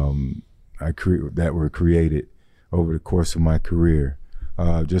that were created over the course of my career.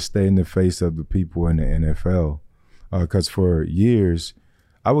 Just stay in the face of the people in the NFL, because for years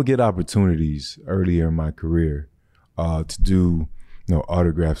I would get opportunities earlier in my career to do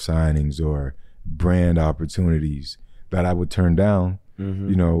autograph signings or brand opportunities that I would turn down,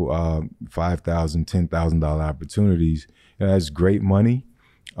 $5,000, $10,000 opportunities. And that's great money,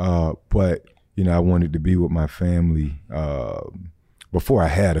 but you know, I wanted to be with my family before I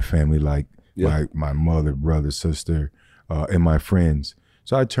had a family, like my mother, brother, sister, and my friends.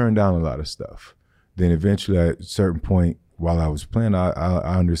 So I turned down a lot of stuff. Then eventually at a certain point while I was playing,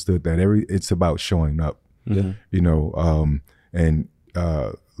 I understood that it's about showing up, you know, and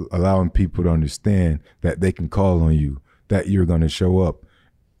allowing people to understand that they can call on you, that you're going to show up.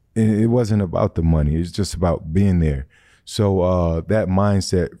 And it wasn't about the money. It's just about being there. So that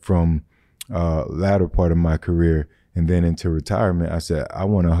mindset from latter part of my career and then into retirement, I said, I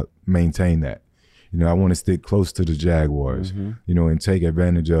want to maintain that. You know, I want to stick close to the Jaguars, you know, and take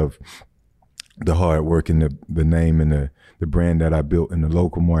advantage of the hard work and the name and the brand that I built in the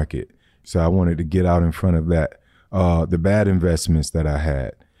local market. So I wanted to get out in front of that. The bad investments that I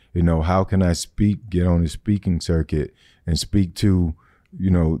had, you know, how can I get on the speaking circuit and speak to, you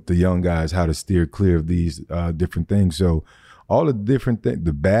know, the young guys, how to steer clear of these different things. So all the different things,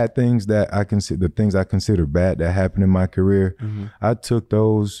 the bad things that the things I consider bad that happened in my career, I took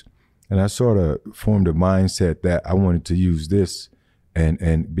those and I sort of formed a mindset that I wanted to use this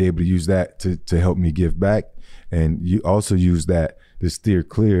and be able to use that to help me give back. And you also use that to steer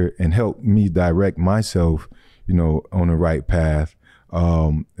clear and help me direct myself, you know, on the right path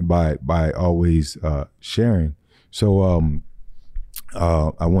by always sharing. So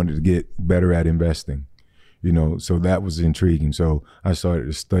I wanted to get better at investing, you know, so that was intriguing. So I started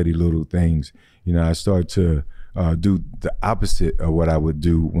to study little things. You know, I started to do the opposite of what I would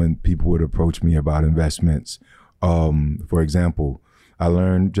do when people would approach me about investments. For example, I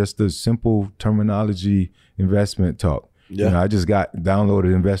learned just the simple terminology investment talk. You know, I just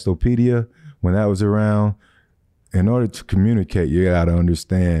downloaded Investopedia when that was around. In order to communicate, you got to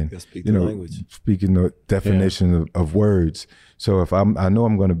understand, you know, language. Speaking the definition of words. So if I know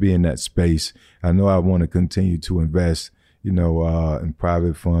I'm going to be in that space, I know I want to continue to invest, you know, in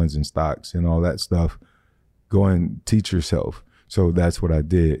private funds and stocks and all that stuff. Go and teach yourself. So that's what I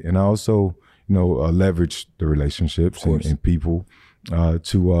did. And I also, you know, leveraged the relationships and people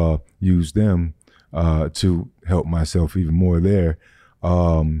to use them to help myself even more there.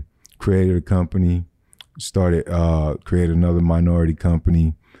 Created a company. Created another minority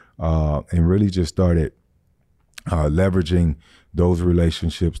company, and really just started leveraging those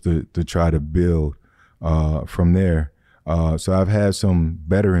relationships to try to build from there. So I've had some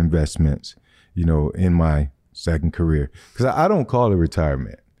better investments, you know, in my second career, because I don't call it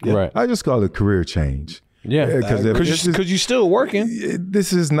retirement. Right. I just call it career change. Yeah, because you're still working.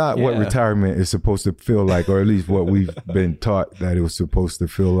 This is not what retirement is supposed to feel like, or at least what we've been taught that it was supposed to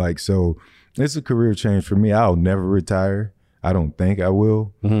feel like. So it's a career change for me. I'll never retire. I don't think I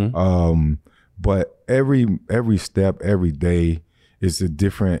will. But every step, every day is a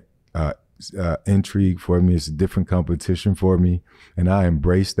different intrigue for me. It's a different competition for me. And I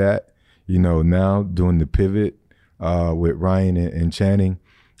embrace that. You know, now doing the pivot with Ryan and Channing,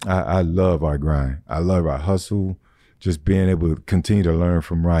 I love our grind. I love our hustle, just being able to continue to learn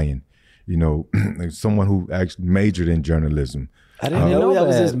from Ryan. You know, someone who actually majored in journalism. I didn't know that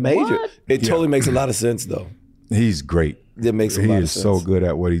was his major. What? It totally makes a lot of sense, though. He's great. It makes a lot of sense. He is so good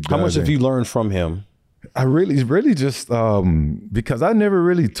at what he does. How much have you learned from him? I really just because I never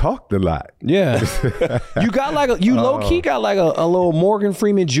really talked a lot. Yeah, you got like you low key got like a little Morgan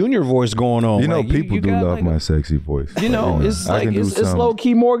Freeman Jr. voice going on. You know, like, people you do love like my sexy voice. You know, it's like it's low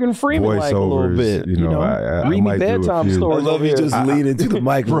key Morgan Freeman like a little bit. You know, I read me might bedtime stories. I love you just lean into the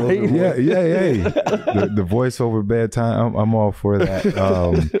mic. Right? Yeah. The voiceover bedtime. I'm all for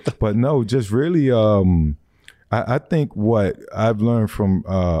that. But no, just really. I think what I've learned from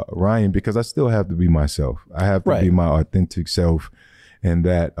Ryan, because I still have to be myself. I have to be my authentic self, and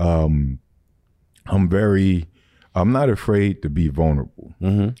that I'm not afraid to be vulnerable.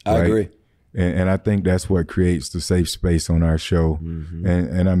 I agree. And I think that's what creates the safe space on our show.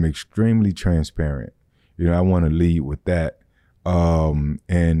 And I'm extremely transparent. You know, I want to lead with that. And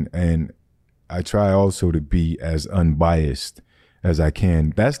I try also to be as unbiased as I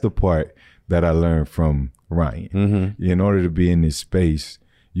can. That's the part that I learned from Ryan. In order to be in this space,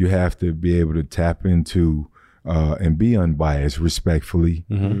 you have to be able to tap into and be unbiased respectfully,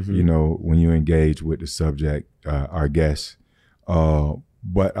 you know, when you engage with the subject, our guests.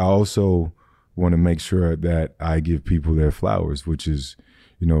 But I also want to make sure that I give people their flowers, which is,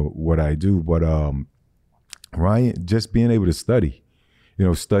 you know, what I do. But Ryan, just being able to study, you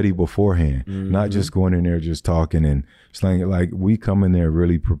know, study beforehand, not just going in there just talking and slanging. Like, we come in there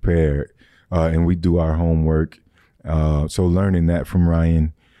really prepared. And we do our homework. So learning that from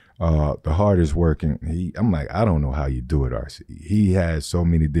Ryan, the hardest working. I'm like, I don't know how you do it, RC. He has so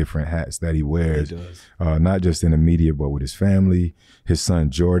many different hats that he wears, He does. Not just in the media, but with his family. His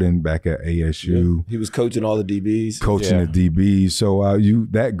son Jordan back at ASU. Yeah. He was coaching all the DBs. Coaching the DBs. So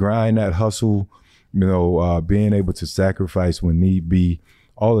that grind, that hustle, being able to sacrifice when need be,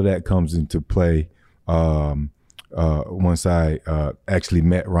 all of that comes into play once I actually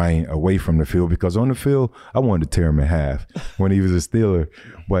met Ryan away from the field, because on the field, I wanted to tear him in half when he was a Steeler.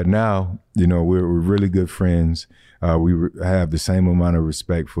 But now, we're really good friends. We have the same amount of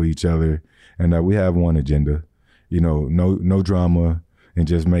respect for each other, and we have one agenda, no drama, and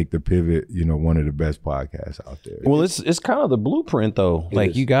just make the Pivot, one of the best podcasts out there. Well, it's kind of the blueprint though.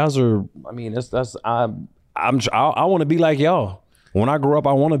 Like you guys are, I mean, I want to be like y'all. When I grow up,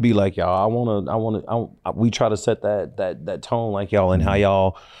 I want to be like y'all. We try to set that tone like y'all, and how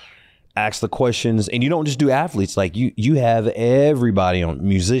y'all ask the questions. And you don't just do athletes. Like you have everybody on,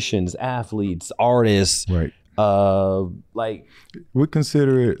 musicians, athletes, artists. Right. Like we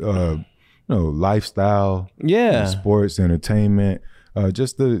consider it, lifestyle. Yeah. Sports, entertainment.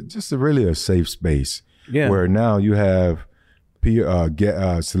 Just really a safe space. Yeah. Where now you have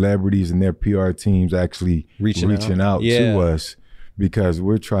celebrities and their PR teams actually reaching out to us, because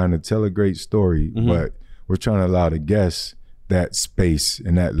we're trying to tell a great story, but we're trying to allow the guests that space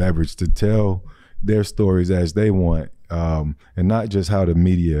and that leverage to tell their stories as they want, and not just how the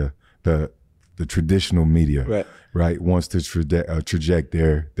media, the traditional media, right, wants to traject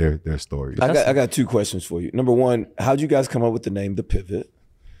their stories. I got two questions for you. Number one, how'd you guys come up with the name The Pivot?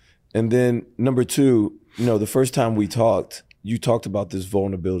 And then number two, the first time we talked, you talked about this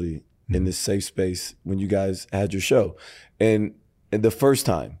vulnerability in this safe space when you guys had your show. And the first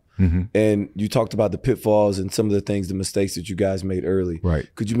time, and you talked about the pitfalls and some of the things, the mistakes that you guys made early.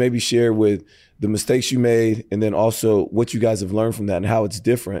 Right. Could you maybe share with the mistakes you made, and then also what you guys have learned from that and how it's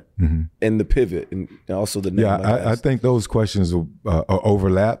different in the Pivot, and also the name? I think those questions will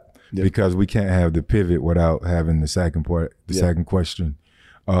overlap, because we can't have the Pivot without having the second part, second question.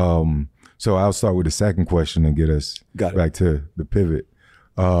 So I'll start with the second question and get us back to the Pivot.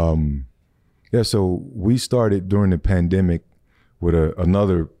 So we started during the pandemic with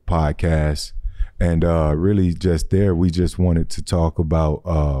another podcast, and really just there, we just wanted to talk about,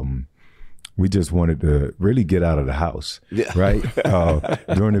 we just wanted to really get out of the house, right?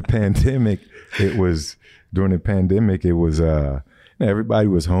 During the pandemic, it was everybody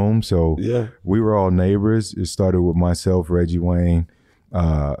was home, so we were all neighbors. It started with myself, Reggie Wayne,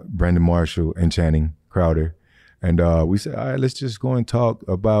 Brandon Marshall, and Channing Crowder, and we said, all right, let's just go and talk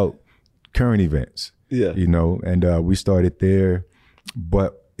about current events, and we started there.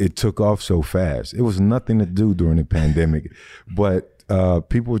 But it took off so fast. It was nothing to do during the pandemic, but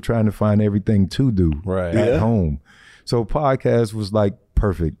people were trying to find everything to do at home. So podcast was like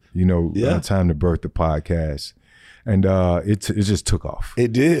perfect, time to birth the podcast. And it just took off.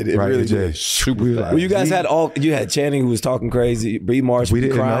 It did. It really did. Super fast. Well, you guys you had Channing, who was talking crazy, B. Marsh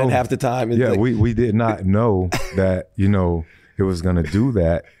was crying half the time. We did not know that, it was going to do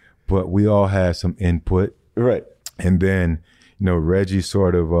that, but we all had some input. Right. And then, Reggie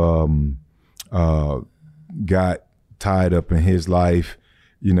sort of got tied up in his life,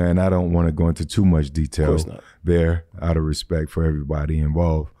 and I don't want to go into too much detail there out of respect for everybody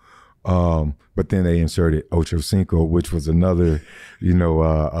involved. But then they inserted Ocho Cinco, which was another,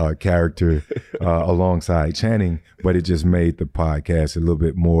 character alongside Channing, but it just made the podcast a little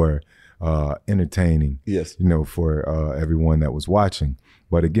bit more entertaining, for everyone that was watching.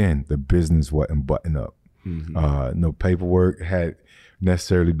 But again, the business wasn't buttoned up. No paperwork had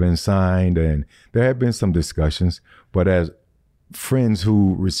necessarily been signed, and there had been some discussions, but as friends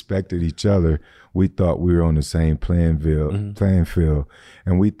who respected each other, we thought we were on the same playing field,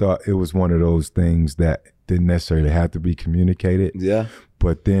 and we thought it was one of those things that didn't necessarily have to be communicated.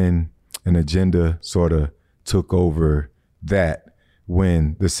 But then an agenda sort of took over that.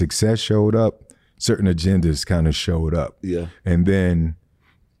 When the success showed up, certain agendas kind of showed up. And then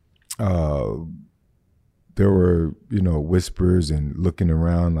there were, whispers and looking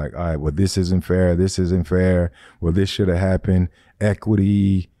around like, all right, well, this isn't fair. Well, this should have happened.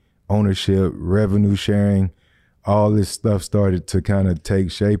 Equity, ownership, revenue sharing, all this stuff started to kind of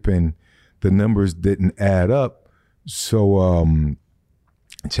take shape, and the numbers didn't add up. So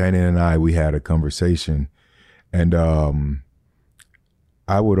Channing and we had a conversation, and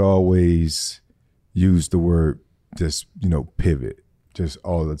I would always use the word just, pivot. Just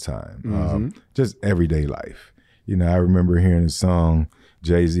all the time, just everyday life. I remember hearing a song,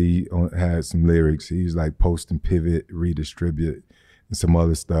 Jay-Z had some lyrics. He's like, post and pivot, redistribute, and some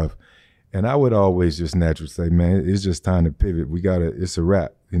other stuff. And I would always just naturally say, man, it's just time to pivot. It's a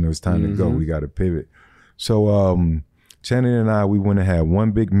wrap. It's time to go. We got to pivot. So Channing and I, we went and had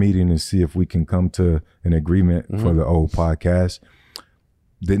one big meeting to see if we can come to an agreement for the old podcast.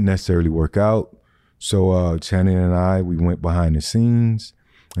 Didn't necessarily work out. So Channing and I, we went behind the scenes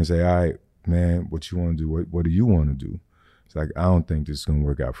and say, all right, man, what you want to do? What do you want to do? It's like, I don't think this is going to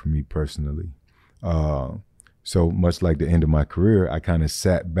work out for me personally. So much like the end of my career, I kind of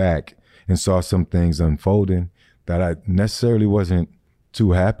sat back and saw some things unfolding that I necessarily wasn't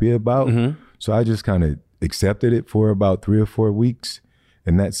too happy about. So I just kind of accepted it for about 3 or 4 weeks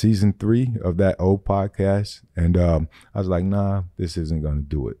in that season 3 of that old podcast. And I was like, nah, this isn't going to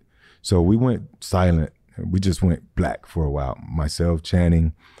do it. So we went silent. We just went black for a while. Myself,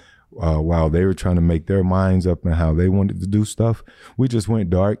 Channing, while they were trying to make their minds up and how they wanted to do stuff, we just went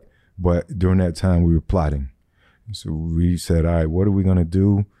dark. But during that time, we were plotting. So we said, all right, what are we going to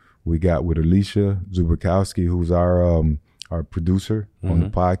do? We got with Alicia Zubikowski, who's our producer on the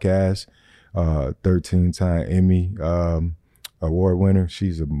podcast, 13-time Emmy award winner.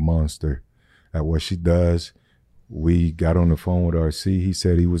 She's a monster at what she does. We got on the phone with RC. He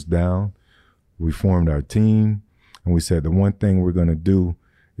said he was down. We formed our team, and we said the one thing we're going to do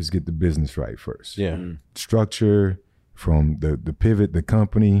is get the business right first. Structure from the pivot, the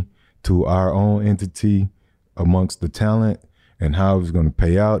company, to our own entity amongst the talent and how it was going to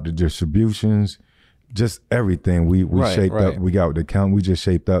pay out, the distributions, just everything. We shaped up. We got the account. We just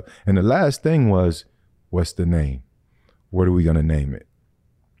shaped up. And the last thing was, what's the name? What are we going to name it?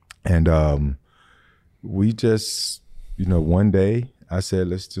 And we just, one day I said,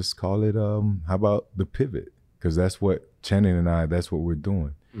 let's just call it, how about the pivot? Because that's what Channing and I, that's what we're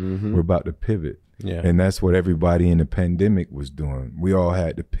doing. We're about to pivot. And that's what everybody in the pandemic was doing. We all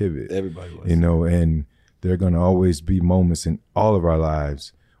had to pivot. Everybody was. And there are going to always be moments in all of our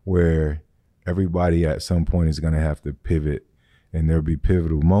lives where everybody at some point is going to have to pivot. And there'll be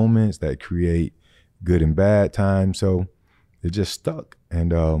pivotal moments that create good and bad times. So it just stuck.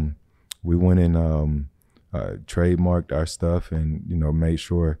 And we went and trademarked our stuff and, made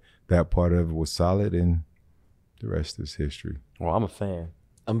sure that part of it was solid. And the rest is history. Well, I'm a fan.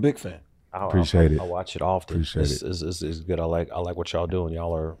 I'm a big fan. Appreciate it. I watch it often. Appreciate it. It's good. I like what y'all doing.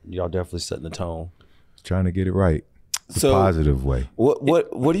 Y'all definitely setting the tone. Trying to get it right. The positive way.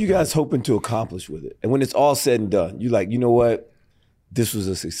 What are you guys hoping to accomplish with it? And when it's all said and done, you like, you know what? This was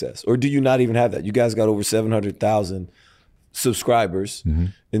a success. Or do you not even have that? You guys got over 700,000 subscribers.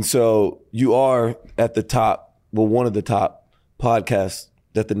 And so you are at the top, one of the top podcasts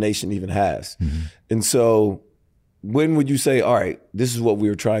that the nation even has. And so when would you say, all right, this is what we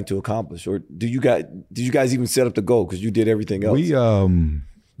were trying to accomplish? Or did you guys even set up the goal because you did everything else?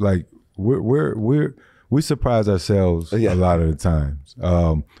 We surprise ourselves a lot of the times.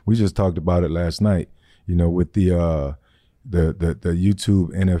 We just talked about it last night, with the YouTube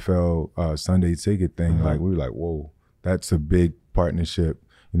NFL Sunday ticket thing. Like we were like, whoa, that's a big partnership,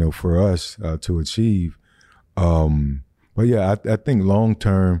 for us to achieve. But yeah, I think long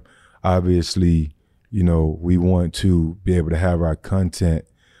term, obviously, we want to be able to have our content,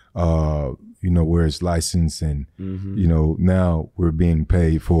 where it's licensed and, now we're being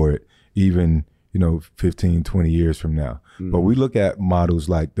paid for it, even, 15, 20 years from now. But we look at models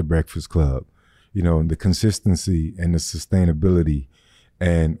like The Breakfast Club, and the consistency and the sustainability.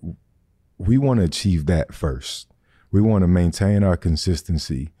 And we want to achieve that first. We want to maintain our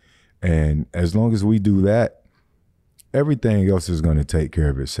consistency. And as long as we do that, everything else is going to take care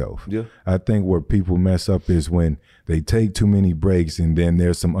of itself. I think where people mess up is when they take too many breaks and then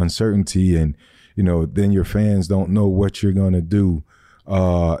there's some uncertainty and, then your fans don't know what you're going to do.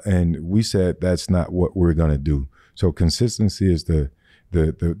 And we said that's not what we're going to do. So consistency is the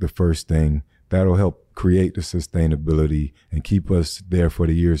first thing. That'll help create the sustainability and keep us there for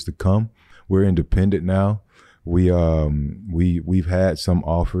the years to come. We're independent now. We've had some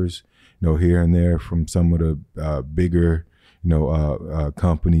offers, here and there from some of the bigger,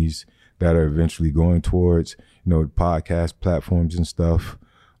 companies that are eventually going towards, podcast platforms and stuff.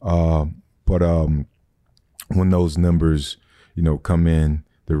 But when those numbers, come in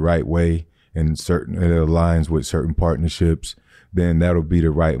the right way and it aligns with certain partnerships, then that'll be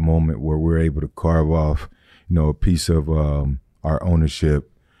the right moment where we're able to carve off, a piece of our ownership,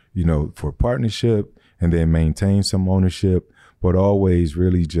 for partnership and then maintain some ownership, but always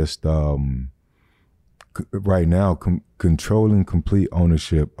really just right now controlling complete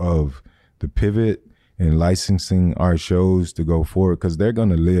ownership of the pivot and licensing our shows to go forward because they're going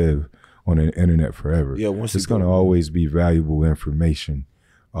to live on the internet forever. It's going to always be valuable information.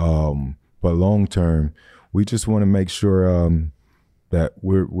 But long term, we just want to make sure that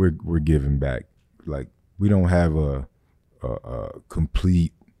we're giving back. Like we don't have a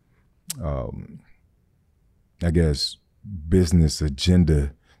complete I guess, business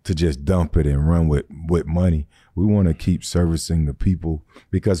agenda to just dump it and run with money. We want to keep servicing the people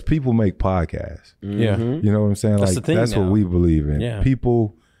because people make podcasts. Yeah. You know what I'm saying? That's like the thing that's now. what we believe in. Yeah.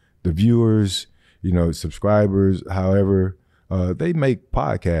 People, the viewers, subscribers, however, they make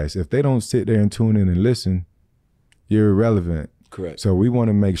podcasts. If they don't sit there and tune in and listen, you're irrelevant. Correct. So we want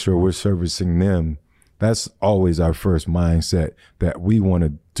to make sure we're servicing them. That's always our first mindset, that we want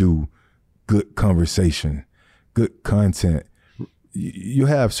to do good conversation, good content. You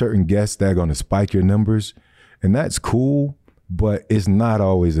have certain guests that are going to spike your numbers, and that's cool, but it's not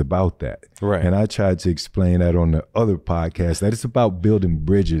always about that. Right. And I tried to explain that on the other podcast, that it's about building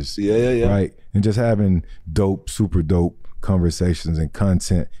bridges. Yeah. Right. And just having dope, super dope conversations and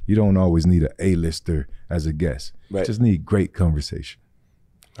content. You don't always need an A-lister as a guest. Right. Just need great conversation.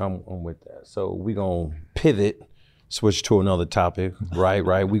 I'm with that. So we're going to pivot, switch to another topic, right?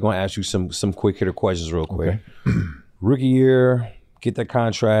 We're going to ask you some quick hitter questions real quick. Okay. Rookie year, get that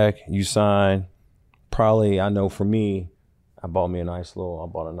contract, you sign. Probably, I know for me, I bought a nice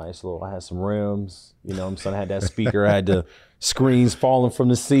little, I had some rims, you know what I'm saying? I had that speaker, I had the screens falling from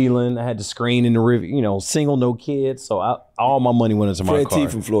the ceiling, I had the screen in the river, single, no kids. So all my money went into my car. Fred T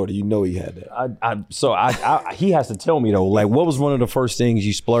from Florida, you know he had that. He has to tell me though, like what was one of the first things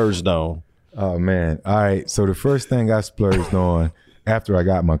you splurged on? Oh man. All right. So the first thing I splurged on after I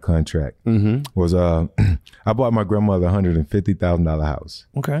got my contract was I bought my grandmother a $150,000 house.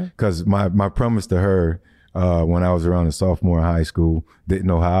 Okay. Because my promise to her when I was around a sophomore in high school, didn't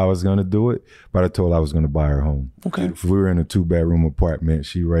know how I was going to do it, but I told her I was going to buy her home. Okay. We were in a 2-bedroom apartment.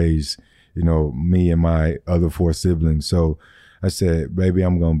 She raised, me and my other 4 siblings. So I said, baby,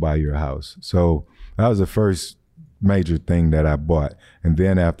 I'm going to buy you a house. So that was the first major thing that I bought. And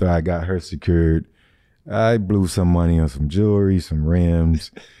then after I got her secured, I blew some money on some jewelry, some rims,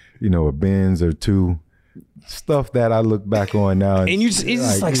 a Benz or 2. Stuff that I look back on now. And it's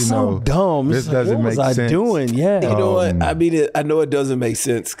just like so dumb. This doesn't make sense. What was I doing? Yeah. You know what? I mean, I know it doesn't make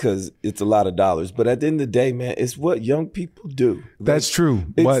sense because it's a lot of dollars, but at the end of the day, man, it's what young people do. That's true.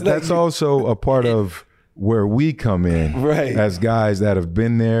 But that's also a part of where we come in as guys that have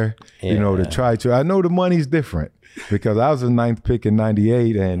been there, to try to. I know the money's different because I was a 9th pick in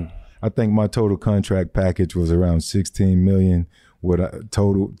 98, and I think my total contract package was around $16 million. With a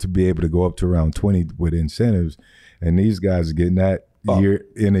total to be able to go up to around 20 with incentives, and these guys are getting that year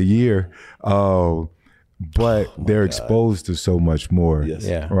in a year. But they're exposed to so much more,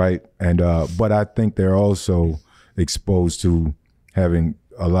 right? And but I think they're also exposed to having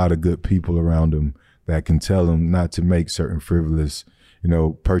a lot of good people around them that can tell them not to make certain frivolous,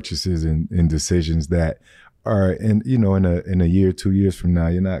 purchases and decisions that are in a year, 2 years from now,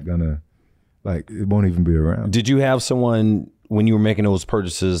 you're not gonna it won't even be around. Did you have someone when you were making those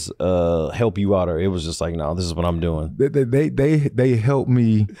purchases help you out, or it was just like, no, this is what I'm doing? They helped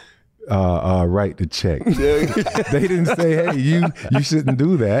me write the check. They didn't say, hey, you shouldn't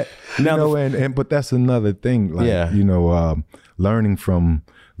do that. Now, but that's another thing. Learning from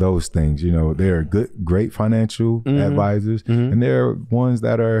those things. There are great financial advisors, and there are ones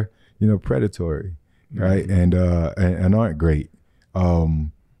that are predatory, right? And aren't great.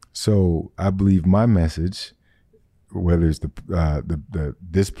 So I believe my message, whether it's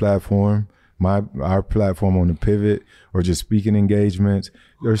this platform, our platform on the Pivot, or just speaking engagements,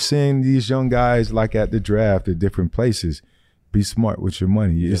 or seeing these young guys like at the draft at different places, be smart with your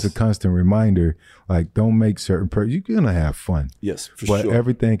money. Yes. It's a constant reminder, don't make certain you're gonna have fun. Yes, for sure. But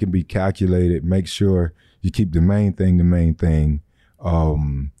everything can be calculated. Make sure you keep the main thing.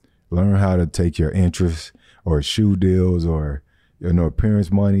 Learn how to take your interest or shoe deals or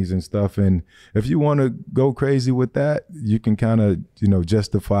appearance monies and stuff. And if you want to go crazy with that, you can kind of,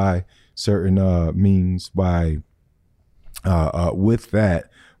 justify certain means by with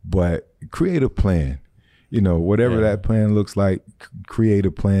that, but create a plan. Whatever that plan looks like, create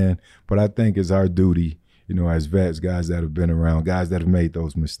a plan. But I think it's our duty, as vets, guys that have been around, guys that have made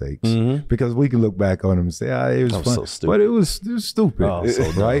those mistakes, because we can look back on them and say, it was fun, so stupid. But it was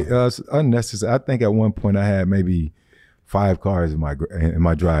stupid, right? Unnecessary. I think at one point I had maybe 5 cars in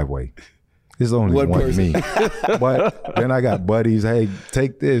my driveway. It's only one me. But then I got buddies. Hey,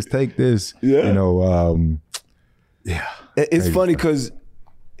 take this. Yeah. It's funny because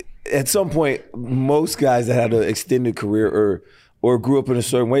at some point, most guys that had an extended career or grew up in a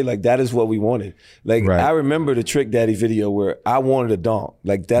certain way, that is what we wanted. I remember the Trick Daddy video where I wanted a donk.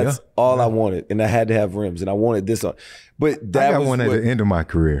 That's all I wanted, and I had to have rims, and I wanted this on. But that I got one at the end of my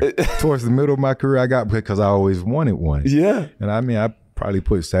career. Towards the middle of my career, I got because I always wanted one. Yeah. And I probably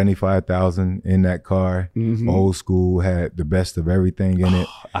put 75,000 in that car. Old school, had the best of everything in it.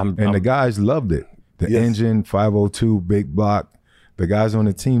 The guys loved it. The engine, 502, big block. The guys on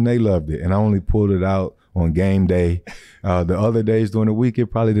the team, they loved it. And I only pulled it out on game day. The other days during the week, it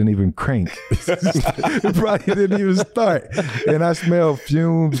probably didn't even crank. It probably didn't even start. And I smelled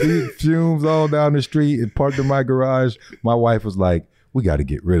fumes, deep fumes all down the street. It parked in my garage. My wife was like, we got to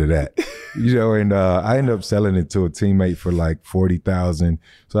get rid of that. And I ended up selling it to a teammate for like $40,000.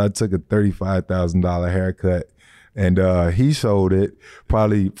 So I took a $35,000 haircut. And he sold it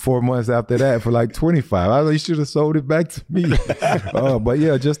probably 4 months after that for like $25,000. I thought he should have sold it back to me. But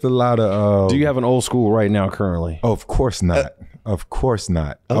yeah, just a lot of. Do you have an old school right now currently? Of course not. Of course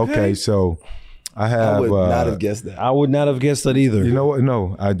not. Okay, so I have. I would not have guessed that. I would not have guessed that either. You know what?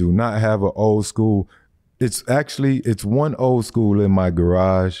 No, I do not have an old school. It's one old school in my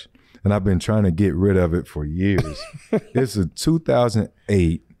garage, and I've been trying to get rid of it for years. It's a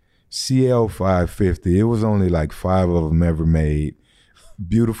 2008 CL550. It was only like 5 of them ever made.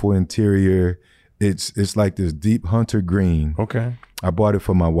 Beautiful interior. It's like this deep hunter green. Okay. I bought it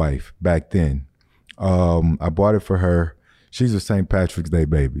for my wife back then. I bought it for her. She's a St. Patrick's Day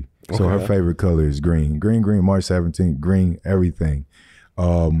baby. So her favorite color is green. Green, March 17th, green, everything.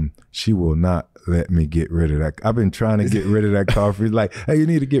 She will not let me get rid of that. I've been trying to get rid of that car for like, hey, you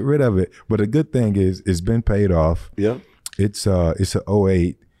need to get rid of it. But the good thing is it's been paid off. Yeah. It's a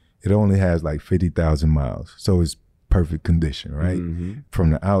 08. It only has like 50,000 miles. So it's perfect condition, right? From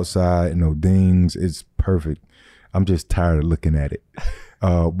the outside, no dings. It's perfect. I'm just tired of looking at it.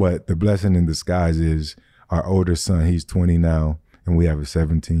 But the blessing in disguise is our older son, he's 20 now, and we have a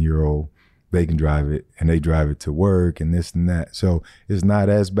 17-year-old. They can drive it, and they drive it to work and this and that. So it's not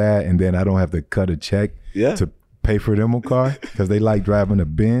as bad. And then I don't have to cut a check to pay for them a car because they like driving a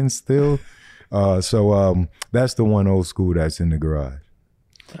Benz still. So that's the one old school that's in the garage.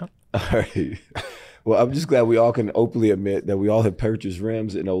 All right. Well, I'm just glad we all can openly admit that we all have purchased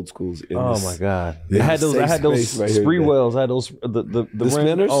rims in old schools. My God! I had those spree wells. I had those the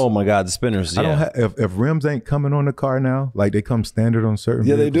spinners. Oh my God, the spinners. Yeah. I don't have, if rims ain't coming on the car now, like they come standard on certain.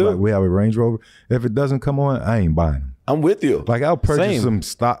 Yeah, vehicles, they do. Like we have a Range Rover. If it doesn't come on, I ain't buying them. I'm with you. Like I'll purchase some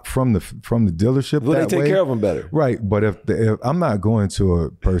stock from the dealership. Well, they take care of them better, right? But if I'm not going to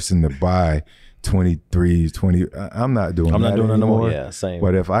a person to buy 23s, 20. I'm not doing. I'm not that doing anymore. No more. Yeah, same.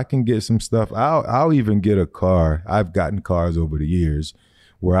 But if I can get some stuff, I'll even get a car. I've gotten cars over the years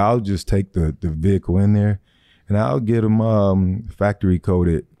where I'll just take the vehicle in there and I'll get them factory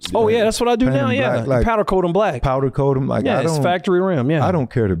coated. Oh yeah, that's what I do now. Yeah, like, powder coat them black. Powder coat them like it's factory rim. Yeah, I don't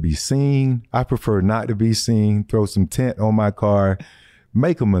care to be seen. I prefer not to be seen. Throw some tint on my car.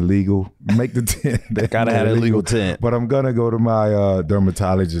 Make them illegal. Make the tint. Gotta have a legal tint. But I'm gonna go to my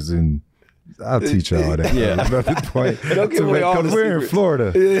dermatologist and I'll teach you all that. Yeah. Don't give away all the we're in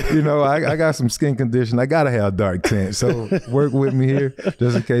Florida. You know, I got some skin condition. I got to have dark tint. So work with me here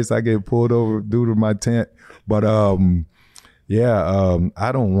just in case I get pulled over due to my tint. But I don't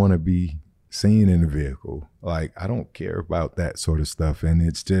want to be seen in the vehicle. Like, I don't care about that sort of stuff. And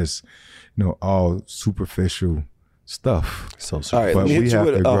it's just, all superficial stuff. So all right, let me hit you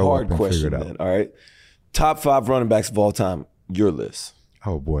with a hard question then. All right. Top 5 running backs of all time, your list.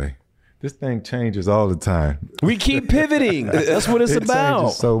 Oh, boy. This thing changes all the time. We keep pivoting. That's what it's about.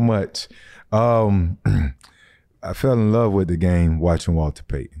 Changes so much. I fell in love with the game watching Walter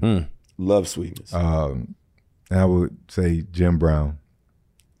Payton. Love sweetness. I would say Jim Brown.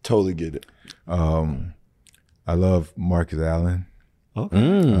 Totally get it. I love Marcus Allen. Okay.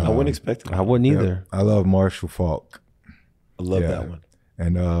 I wouldn't expect it. I wouldn't either. I love Marshall Faulk. I love that one.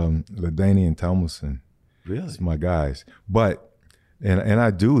 And LaDainian Tomlinson. Really? It's my guys. But and I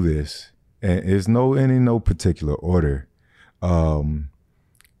do this, and it's in no particular order. Those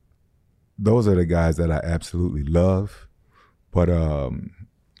are the guys that I absolutely love. But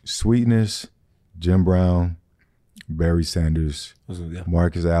Sweetness, Jim Brown, Barry Sanders,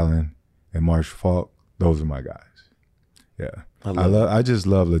 Marcus Allen, and Marshall Faulk, those are my guys. Yeah. I just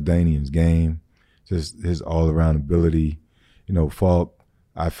love LaDainian's game, just his all-around ability. Faulk,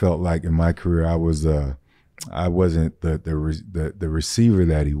 I felt like in my career I wasn't the receiver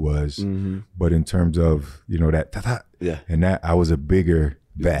that he was, but in terms of that and that I was a bigger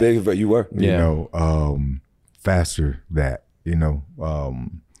back. Bigger, you were, faster back.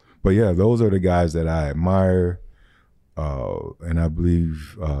 But yeah, those are the guys that I admire, and I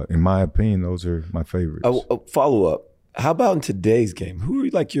believe, in my opinion, those are my favorites. Follow up. How about in today's game? Who are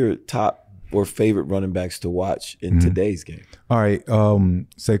like your top or favorite running backs to watch in today's game? All right,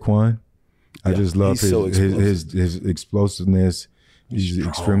 Saquon. I just love his explosiveness. He's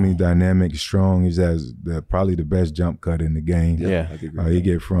extremely dynamic, strong. He has probably the best jump cut in the game. Yeah. He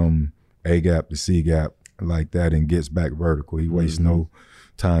get from A gap to C gap like that and gets back vertical. He wastes no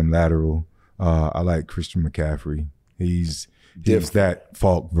time lateral. I like Christian McCaffrey. He's that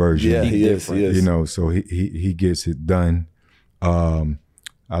Falk version. Yeah, he is. You know, so he gets it done. I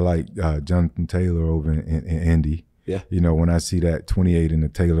like Jonathan Taylor over in Indy. Yeah. You know, when I see that 28 and the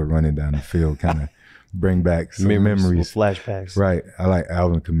Taylor running down the field, kind of bring back some memories. Flashbacks. Right. I like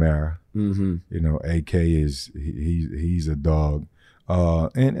Alvin Kamara. You know, AK is he's a dog.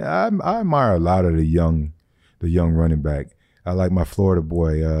 And I admire a lot of the young running back. I like my Florida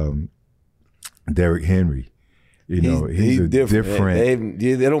boy, Derrick Henry. You know, he's a different.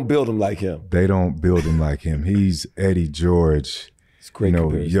 They don't build him like him. They don't build him like him. He's Eddie George. It's great. You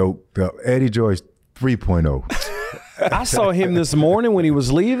know, yoked up. Eddie George 3.0. I saw him this morning when he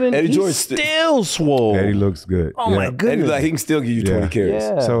was leaving. Eddie George He's still swole. Eddie looks good. Oh my goodness! Eddie, he can still give you 20 carries.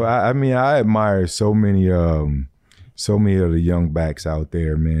 Yeah. So I mean, I admire so many of the young backs out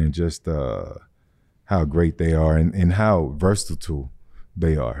there, man. Just how great they are and how versatile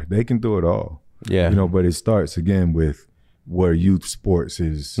they are. They can do it all. Yeah. You know, but it starts again with where youth sports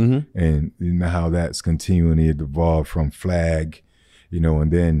is and you know how that's continuing to evolve from flag, you know,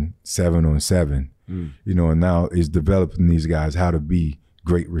 and then 7-on-7. You know, and now it's developing these guys how to be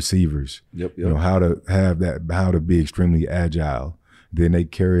great receivers. Yep. You know, how to be extremely agile. Then they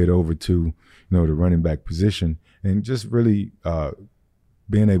carry it over to, you know, the running back position and just really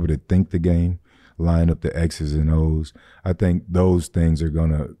being able to think the game, line up the X's and O's. I think those things are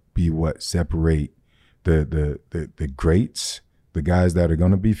gonna be what separate the greats, the guys that are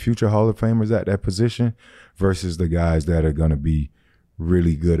gonna be future Hall of Famers at that position versus the guys that are gonna be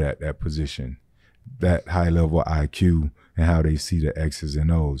really good at that position. That high level IQ and how they see the X's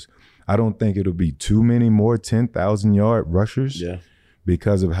and O's. I don't think it'll be too many more 10,000-yard rushers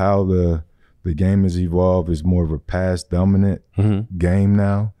because of how the game has evolved. It's more of a pass dominant game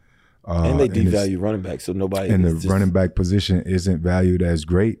now. And they devalue running back, so nobody. And the running back position isn't valued as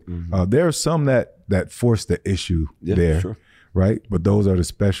great. There are some that force the issue there, right? But those are the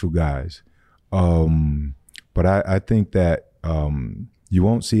special guys. But I think that you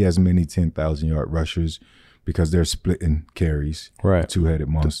won't see as many 10,000-yard rushers because they're splitting carries, right? Two-headed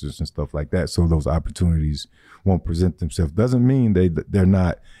monsters and stuff like that. So those opportunities won't present themselves. Doesn't mean they're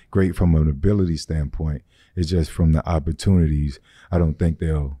not great from an ability standpoint. It's just from the opportunities. I don't think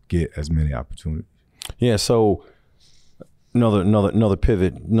they'll get as many opportunities. Yeah. So another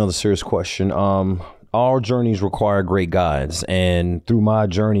pivot, another serious question. Our journeys require great guides, and through my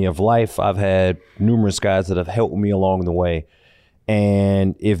journey of life, I've had numerous guys that have helped me along the way.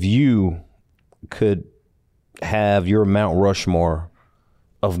 And if you could have your Mount Rushmore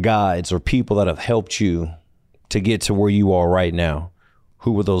of guides or people that have helped you to get to where you are right now,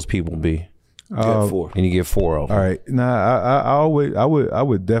 who would those people be? Four. And you get 4 of them. All right. Now, I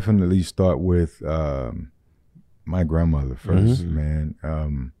would definitely start with my grandmother first,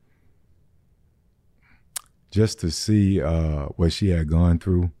 man. Just to see what she had gone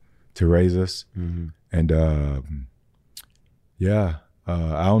through to raise us, and I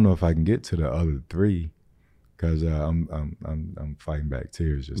don't know if I can get to the other 3 because I'm fighting back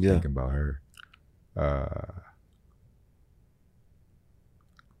tears just thinking about her.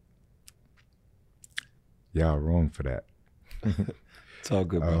 Y'all wrong for that. It's all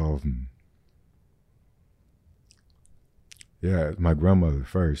good, bro. My grandmother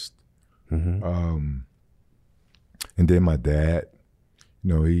first, and then my dad.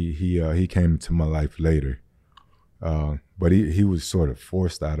 You know, he came into my life later. But he was sort of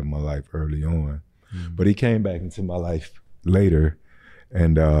forced out of my life early on. But he came back into my life later,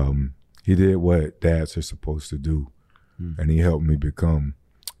 and he did what dads are supposed to do. And he helped me become,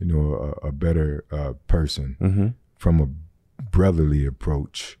 you know, a better person from a brotherly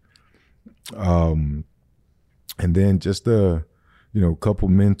approach. And then just a couple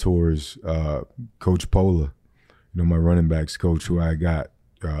mentors, Coach Pola, you know, my running backs coach who I got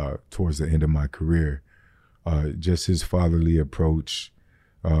towards the end of my career. Just his fatherly approach,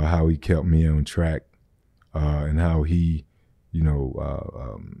 how he kept me on track, and how he, you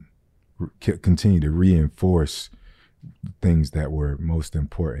know, continued to reinforce things that were most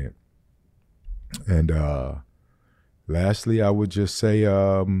important. And lastly, I would just say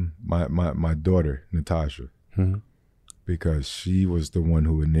my daughter, Natasha, because she was the one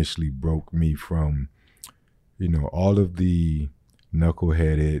who initially broke me from, you know, all of the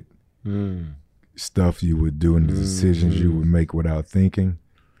knuckleheaded stuff you would do and the decisions you would make without thinking.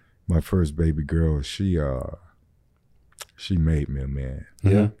 My first baby girl, she made me a man.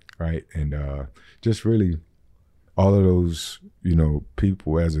 Yeah. Right. And just really all of those,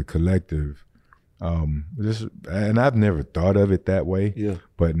 people as a collective, and I've never thought of it that way. Yeah.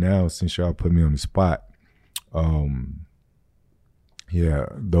 But now, since y'all put me on the spot,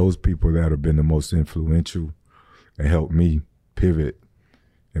 those people that have been the most influential and helped me pivot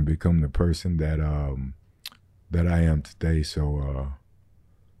and become the person that I am today. So,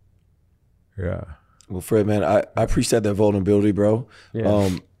 yeah. Well, Fred, man, I appreciate that vulnerability, bro. Yeah.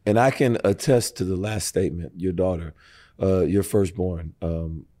 And I can attest to the last statement, your daughter, your firstborn.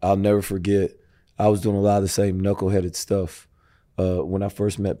 I'll never forget, I was doing a lot of the same knuckleheaded stuff when I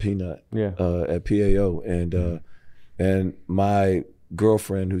first met Peanut at PAO. And my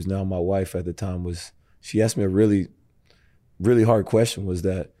girlfriend, who's now my wife at the time, she asked me a really, really hard question, was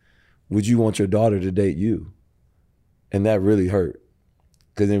that, would you want your daughter to date you? And that really hurt,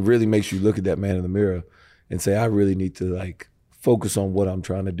 because it really makes you look at that man in the mirror and say, I really need to focus on what I'm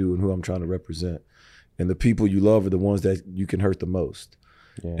trying to do and who I'm trying to represent. And the people you love are the ones that you can hurt the most.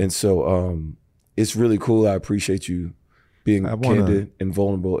 Yeah. And so it's really cool. I appreciate you being candid and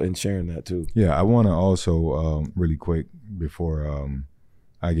vulnerable and sharing that too. Yeah, I want to also, really quick, before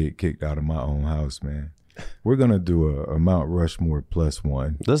I get kicked out of my own house, man, we're going to do a Mount Rushmore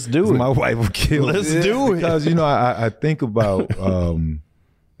 +1. Let's do it. My wife will kill me. Let's do it. Because, I think about,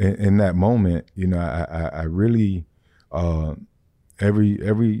 in that moment, I really,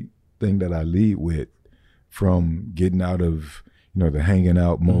 everything that I lead with, from getting out of, the hanging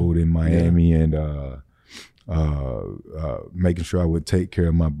out mode in Miami and making sure I would take care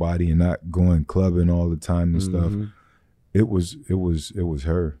of my body and not going clubbing all the time and stuff. It was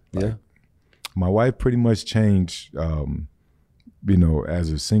her. Yeah. My wife pretty much changed,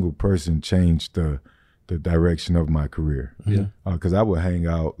 as a single person, changed the direction of my career. Yeah. Because I would hang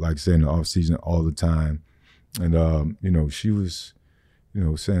out, like I said, in the off season all the time. And, she was,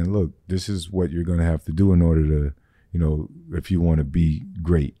 saying, look, this is what you're going to have to do in order to, if you want to be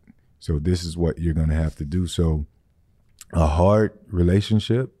great. So this is what you're going to have to do. So a hard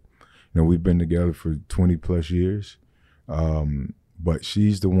relationship, we've been together for 20 plus years. But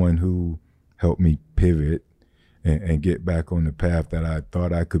she's the one who helped me pivot and get back on the path that I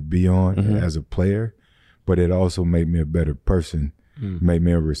thought I could be on as a player. But it also made me a better person, made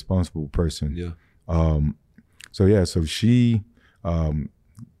me a responsible person. Yeah. So she,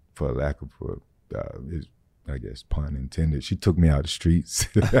 for lack of, I guess, pun intended, she took me out of the streets.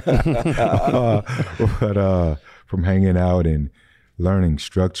 But from hanging out and learning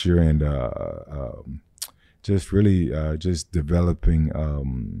structure and just really just developing,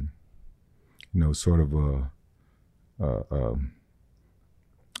 sort of a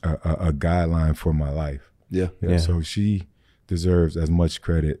guideline for my life. Yeah. So she deserves as much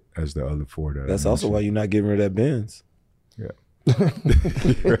credit as the other four. That's also why you're not giving her that Benz. Yeah.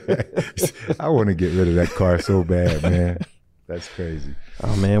 I want to get rid of that car so bad, man. That's crazy.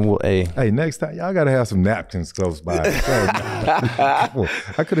 Oh man, well, hey, next time y'all gotta have some napkins close by. I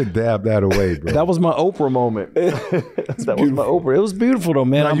could have dabbed that away, bro. That was my Oprah moment. That was my Oprah. It was beautiful though,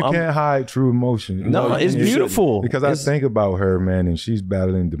 man. No, you can't hide true emotion. No, it's beautiful. Because I think about her, man, and she's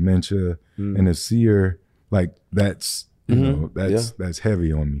battling dementia, and to see her like that's that's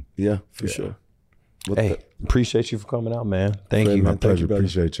heavy on me. Yeah, for sure. Hey, appreciate you for coming out, man. Thank you. My pleasure.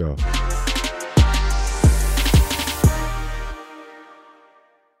 Appreciate y'all.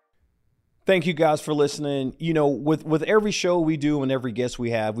 Thank you guys for listening. With every show we do and every guest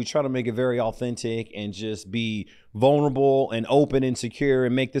we have, we try to make it very authentic and just be vulnerable and open and secure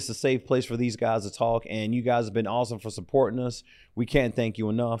and make this a safe place for these guys to talk. And you guys have been awesome for supporting us. We can't thank you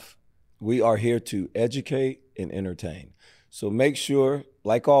enough. We are here to educate and entertain. So make sure,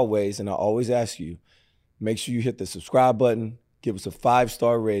 like always, and I always ask you, make sure you hit the subscribe button, give us a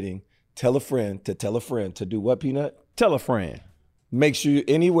 5-star rating, tell a friend to do what, Peanut? Tell a friend. Make sure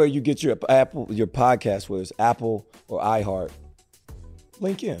anywhere you get your podcast, whether it's Apple or iHeart,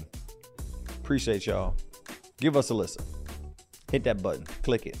 link in. Appreciate y'all. Give us a listen. Hit that button.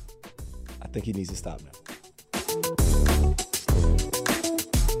 Click it. I think he needs to stop now.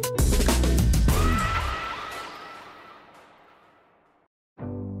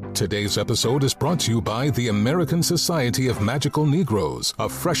 Today's episode is brought to you by the American Society of Magical Negroes, a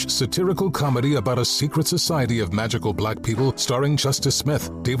fresh satirical comedy about a secret society of magical black people starring Justice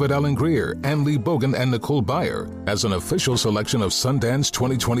Smith, David Allen Greer, Ann Lee Bogan, and Nicole Byer. As an official selection of Sundance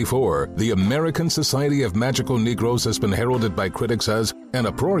 2024, the American Society of Magical Negroes has been heralded by critics as an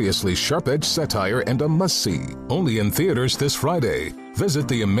uproariously sharp-edged satire and a must-see. Only in theaters this Friday. Visit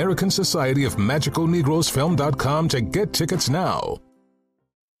the American Society of Magical Negroes Film.com to get tickets now.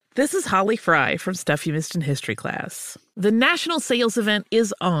 This is Holly Fry from Stuff You Missed in History class. The national sales event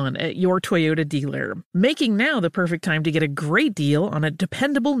is on at your Toyota dealer, making now the perfect time to get a great deal on a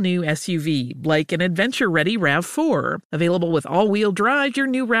dependable new SUV, like an adventure-ready RAV4. Available with all-wheel drive, your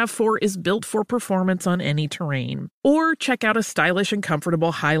new RAV4 is built for performance on any terrain. Or check out a stylish and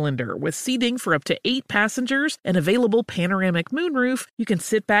comfortable Highlander with seating for up to 8 passengers and available panoramic moonroof. You can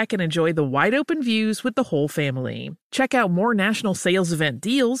sit back and enjoy the wide-open views with the whole family. Check out more national sales event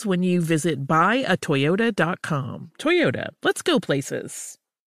deals when you visit buyatoyota.com. Toyota, let's go places.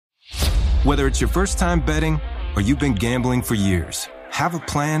 Whether it's your first time betting or you've been gambling for years, have a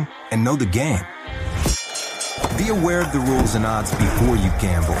plan and know the game. Be aware of the rules and odds before you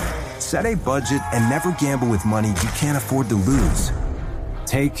gamble. Set a budget and never gamble with money you can't afford to lose.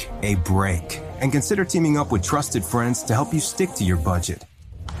 Take a break and consider teaming up with trusted friends to help you stick to your budget.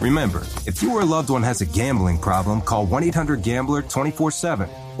 Remember, if you or a loved one has a gambling problem, call 1-800-GAMBLER 24/7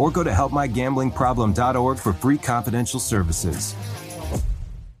 or go to helpmygamblingproblem.org for free confidential services.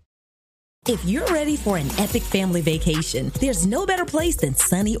 If you're ready for an epic family vacation, there's no better place than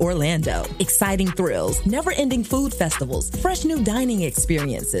sunny Orlando. Exciting thrills, never-ending food festivals, fresh new dining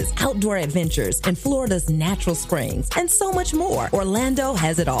experiences, outdoor adventures, and Florida's natural springs, and so much more. Orlando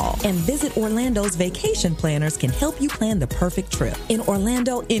has it all. And Visit Orlando's vacation planners can help you plan the perfect trip. In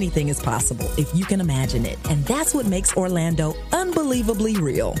Orlando, anything is possible if you can imagine it. And that's what makes Orlando unbelievably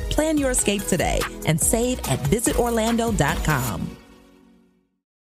real. Plan your escape today and save at visitorlando.com.